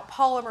about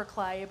polymer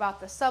clay,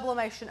 about the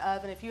sublimation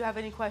oven. If you have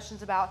any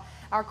questions about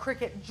our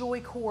Cricut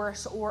Joy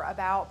course, or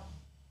about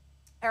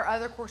our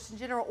other course in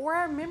general, or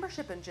our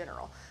membership in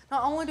general.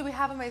 Not only do we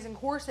have amazing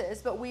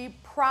courses, but we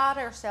pride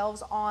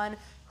ourselves on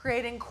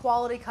creating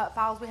quality cut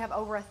files. We have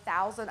over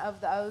 1,000 of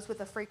those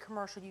with a free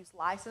commercial use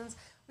license.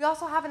 We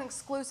also have an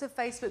exclusive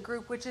Facebook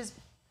group, which is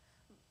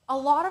a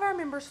lot of our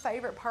members'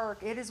 favorite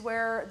perk. It is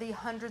where the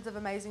hundreds of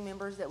amazing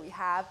members that we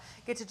have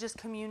get to just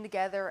commune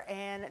together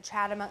and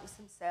chat amongst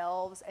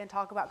themselves and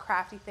talk about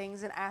crafty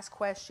things and ask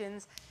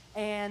questions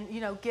and,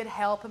 you know, get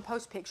help and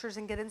post pictures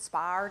and get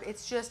inspired.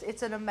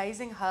 It's an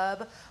amazing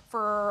hub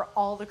for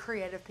all the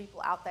creative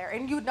people out there.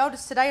 And you would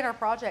notice today in our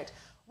project,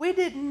 we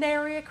did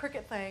nary a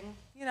Cricut thing,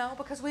 you know,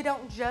 because we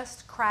don't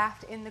just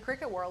craft in the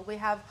Cricut world. We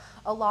have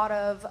a lot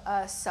of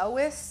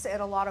sewists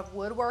and a lot of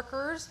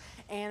woodworkers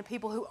and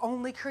people who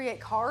only create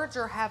cards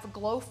or have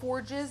glow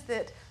forges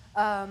that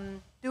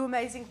do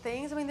amazing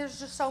things. I mean, there's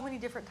just so many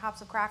different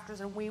types of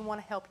crafters, and we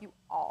want to help you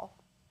all.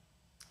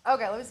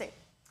 Okay, let me see.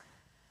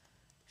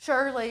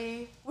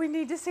 Shirley, we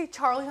need to see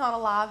Charlie Hunt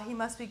alive. He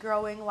must be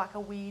growing like a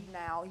weed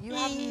now. You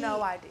have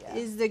no idea.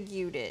 Is the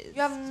cutest.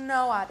 You have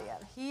no idea.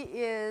 He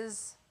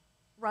is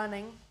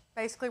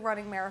basically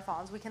running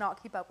marathons. We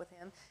cannot keep up with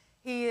him.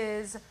 He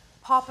is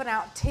popping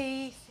out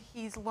teeth.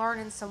 He's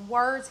learning some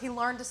words. He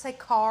learned to say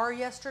car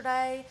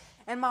yesterday,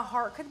 and my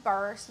heart could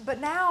burst. But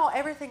now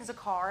everything's a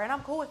car, and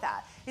I'm cool with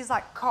that. He's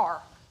like,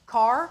 car,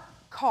 car,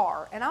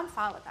 car, and I'm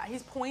fine with that.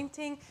 He's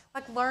pointing,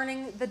 like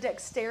learning the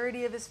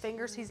dexterity of his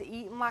fingers. He's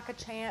eating like a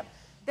champ.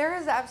 There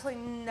is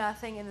absolutely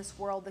nothing in this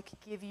world that could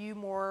give you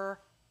more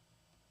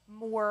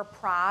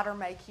pride or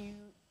make you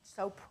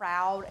so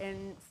proud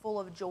and full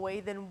of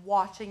joy than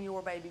watching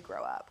your baby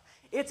grow up.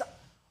 It's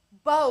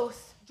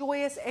both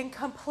joyous and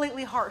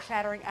completely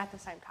heart-shattering at the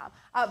same time.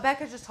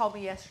 Becca just told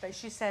me yesterday,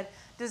 she said,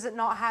 does it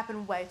not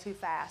happen way too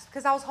fast?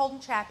 Because I was holding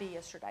Chappie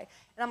yesterday,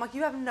 and I'm like,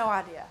 you have no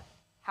idea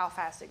how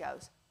fast it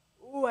goes.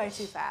 Way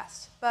too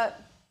fast. But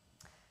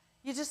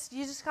you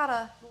just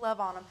gotta love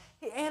on him.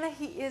 Anna,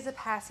 he is a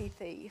passy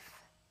thief.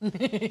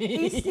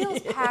 He steals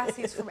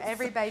passies from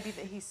every baby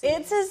that he sees.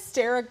 It's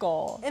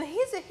hysterical. And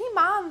he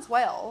minds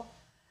well,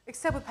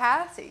 except with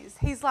passies.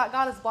 He's like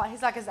got his blind.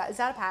 He's like, is that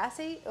a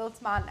passy? Oh,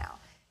 it's mine now.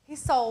 He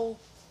stole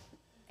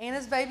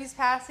Anna's baby's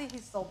passy. He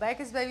stole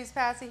Becca's baby's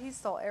passy. He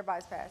stole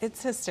everybody's passy.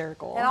 It's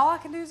hysterical. And all I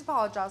can do is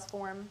apologize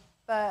for him.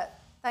 But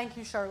thank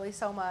you, Shirley,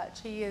 so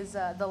much. He is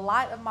the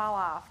light of my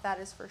life. That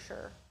is for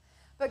sure.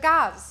 But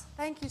guys,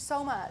 thank you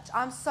so much.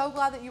 I'm so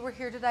glad that you were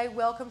here today.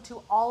 Welcome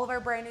to all of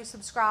our brand new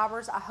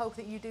subscribers. I hope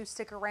that you do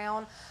stick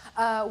around.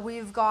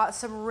 We've got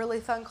some really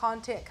fun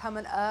content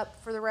coming up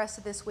for the rest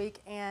of this week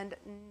and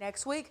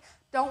next week.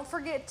 Don't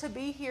forget to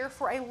be here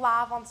for a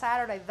live on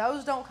Saturday.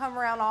 Those don't come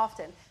around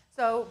often.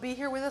 So be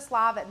here with us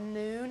live at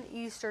noon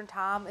Eastern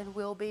time, and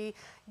we'll be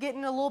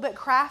getting a little bit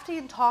crafty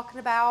and talking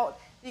about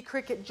the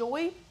Cricut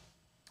Joy,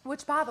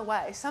 which, by the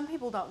way, some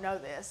people don't know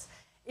this.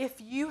 If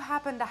you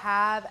happen to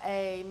have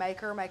a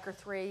Maker, Maker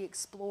 3,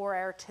 Explore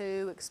Air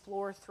 2,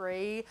 Explore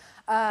 3,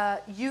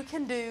 you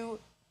can do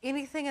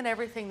anything and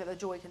everything that the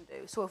Joy can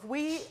do. So if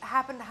we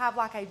happen to have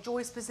like a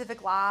Joy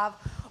specific live,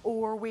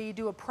 or we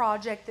do a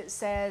project that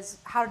says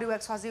how to do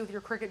XYZ with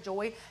your Cricut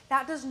Joy,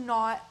 that does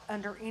not,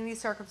 under any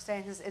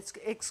circumstances,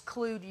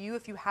 exclude you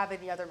if you have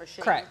any other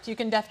machine. Correct. You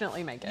can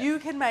definitely make it. You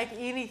can make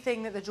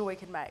anything that the Joy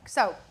can make.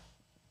 So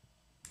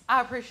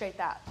I appreciate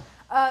that.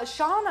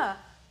 Shauna,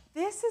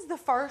 this is the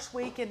first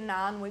week in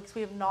 9 weeks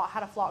we have not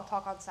had a Flock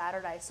Talk on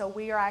Saturday. So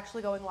we are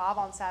actually going live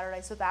on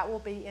Saturday. So that will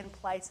be in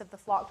place of the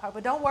Flock Talk.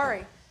 But don't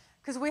worry,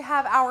 because we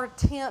have our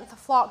 10th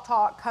Flock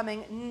Talk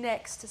coming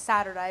next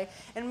Saturday.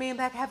 And me and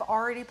Becca have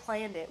already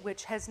planned it,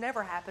 which has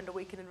never happened a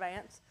week in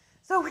advance.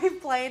 So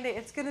we've planned it.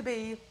 It's going to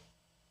be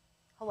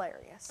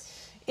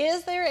hilarious.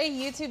 Is there a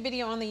YouTube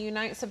video on the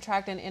Unite,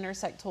 Subtract, and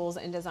Intersect tools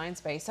in Design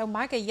Space? So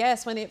Micah,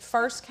 yes, when it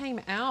first came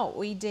out,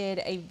 we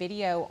did a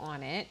video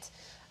on it.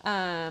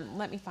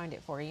 Let me find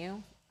it for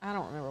you. I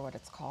don't remember what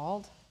it's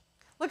called.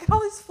 Look at all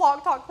these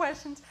Flock Talk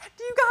questions.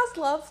 Do you guys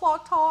love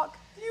Flock Talk?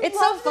 Do you It's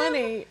so love them?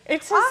 funny.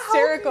 It's I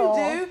hysterical.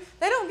 hope you do.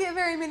 They don't get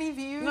very many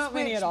views. Not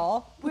many at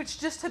all. Which,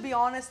 just to be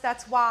honest,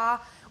 that's why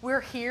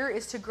we're here,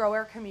 is to grow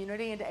our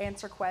community and to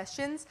answer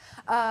questions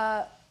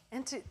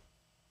and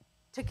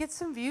to get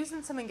some views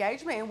and some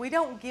engagement. And we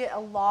don't get a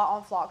lot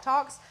on Flock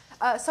Talks.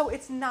 So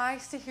it's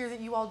nice to hear that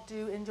you all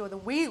do enjoy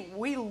them.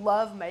 We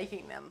love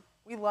making them.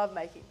 We love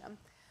making them.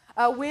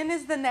 When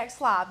is the next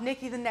live?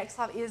 Nikki, the next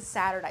live is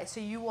Saturday. So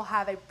you will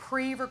have a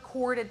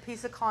pre-recorded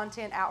piece of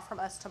content out from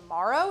us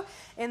tomorrow.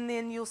 And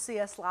then you'll see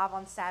us live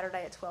on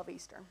Saturday at 12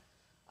 Eastern.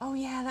 Oh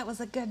yeah, that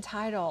was a good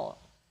title.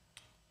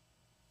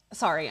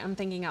 Sorry, I'm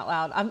thinking out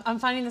loud. I'm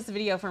finding this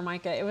video for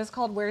Micah. It was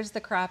called Where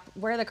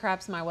the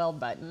Crap's My Weld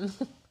Button?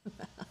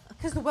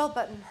 Because the weld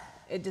button,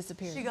 It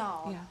disappeared. she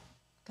gone. Yeah.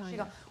 Kind She of.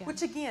 gone. Yeah.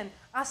 Which again,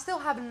 I still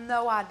have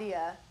no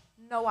idea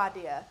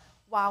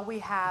why we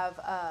have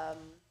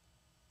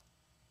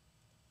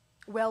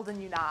Weld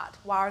and Unite.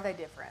 Why are they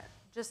different?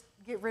 Just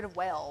get rid of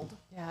Weld.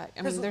 Yeah,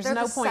 I 'Cause mean, there's they're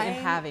no the point in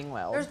same- having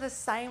Weld. There's the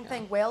same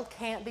thing. Weld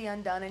can't be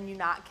undone and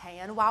Unite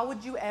can. Why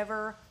would you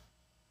ever?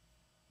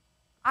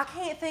 I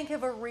can't think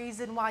of a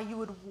reason why you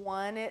would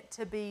want it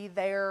to be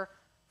there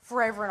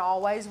forever and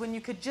always when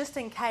you could just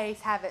in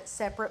case have it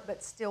separate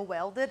but still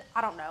welded.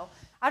 I don't know.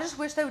 I just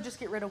wish they would just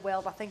get rid of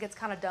Weld. I think it's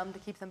kind of dumb to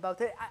keep them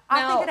both.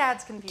 I think it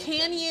adds confusion.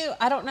 Can you,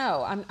 I don't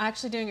know, I'm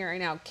actually doing it right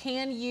now.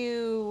 Can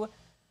you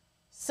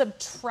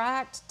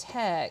subtract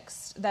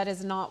text that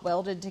is not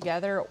welded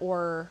together,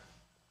 or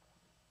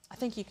I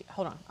think you could,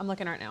 hold on, I'm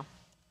looking right now.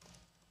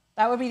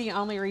 That would be the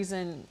only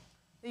reason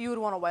You would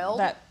want to weld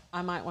that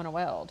I might want to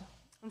weld.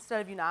 instead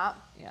of Unite.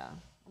 Yeah,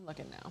 I'm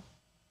looking now.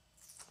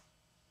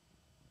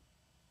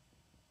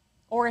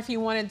 Or if you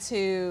wanted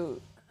to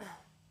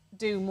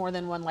do more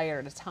than one layer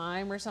at a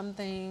time or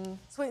something.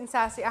 Sweet and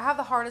sassy. I have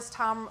the hardest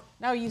time.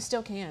 No, you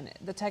still can.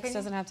 The text Can you?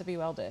 doesn't have to be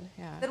welded.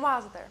 Yeah. Then why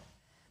is it there?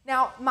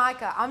 Now,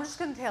 Micah, I'm just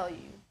going to tell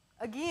you.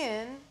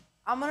 Again,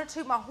 I'm going to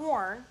toot my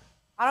horn.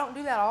 I don't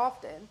do that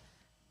often.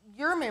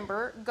 You're a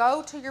member.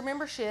 Go to your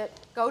membership.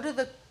 Go to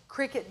the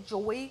Cricut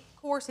Joy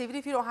course, even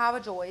if you don't have a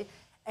Joy.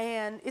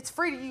 And it's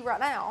free to you right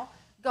now.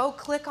 Go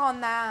click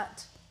on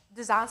that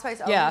Design Space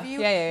Yeah, overview.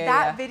 yeah,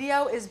 That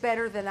video is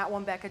better than that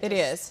one Becca It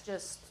is.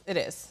 just It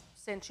is.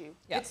 sent you.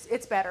 Yeah.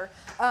 It's better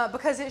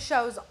because it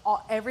shows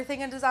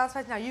everything in Design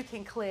Space. Now you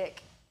can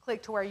click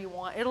to where you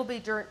want. It'll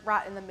be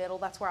right in the middle.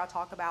 That's where I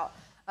talk about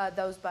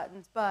those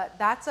buttons. But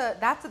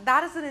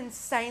that is an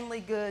insanely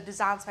good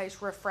Design Space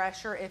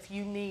refresher if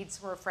you need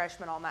some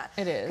refreshment on that.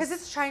 It is. Because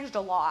it's changed a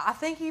lot. I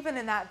think even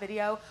in that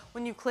video,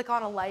 when you click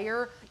on a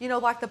layer,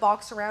 like the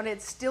box around it,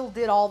 still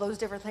did all those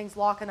different things,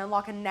 lock and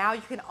unlock, and now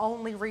you can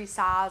only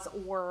resize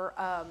or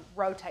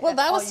rotate. Well,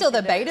 That's that all was you still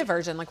the can do. beta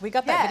version. Like, we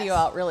got that video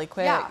out really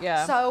quick.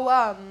 Yeah.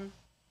 So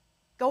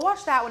go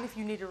watch that one if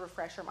you need a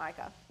refresher,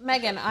 Micah.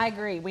 Megan, I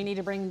agree. We need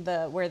to bring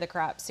the Where the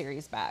Crap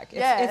series back.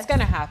 Yes. It's going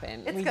to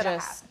happen. It's we gonna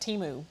just,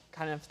 Temu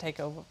kind of took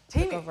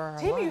over our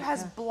Temu life.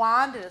 has Yeah.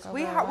 blinded us.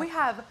 We Over our we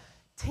have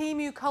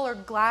Temu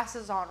colored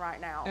glasses on right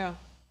now. Yeah.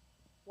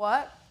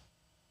 What?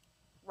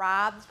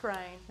 Ride the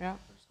train. Yeah.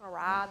 We're just gonna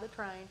ride the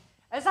train.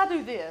 As I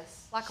do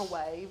this, like a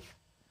wave,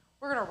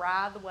 we're gonna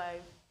ride the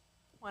wave.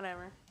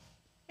 Whatever.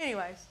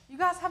 Anyways, you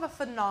guys have a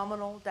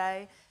phenomenal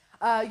day.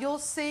 You'll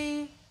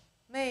see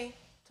me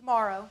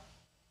tomorrow,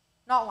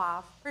 not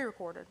live,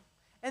 pre-recorded,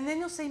 and then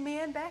you'll see me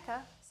and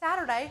Becca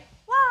Saturday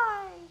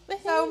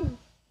live. So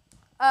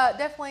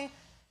definitely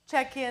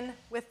check in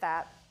with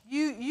that.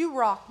 You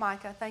rock,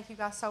 Micah. Thank you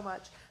guys so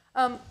much.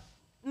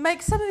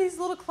 Make some of these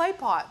little clay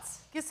pots.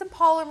 Get some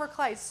polymer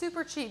clay.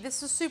 Super cheap.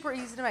 This is super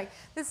easy to make.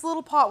 This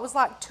little pot was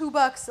like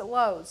 $2 at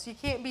Lowe's. You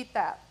can't beat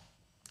that.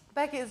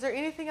 Becca, is there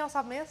anything else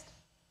I've missed?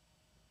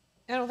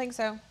 I don't think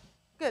so.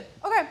 Good.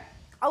 Okay.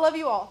 I love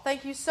you all.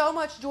 Thank you so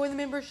much. Join the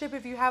membership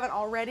if you haven't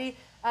already.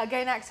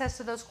 Gain access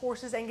to those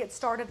courses and get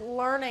started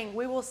learning.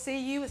 We will see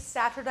you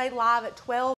Saturday live at 12.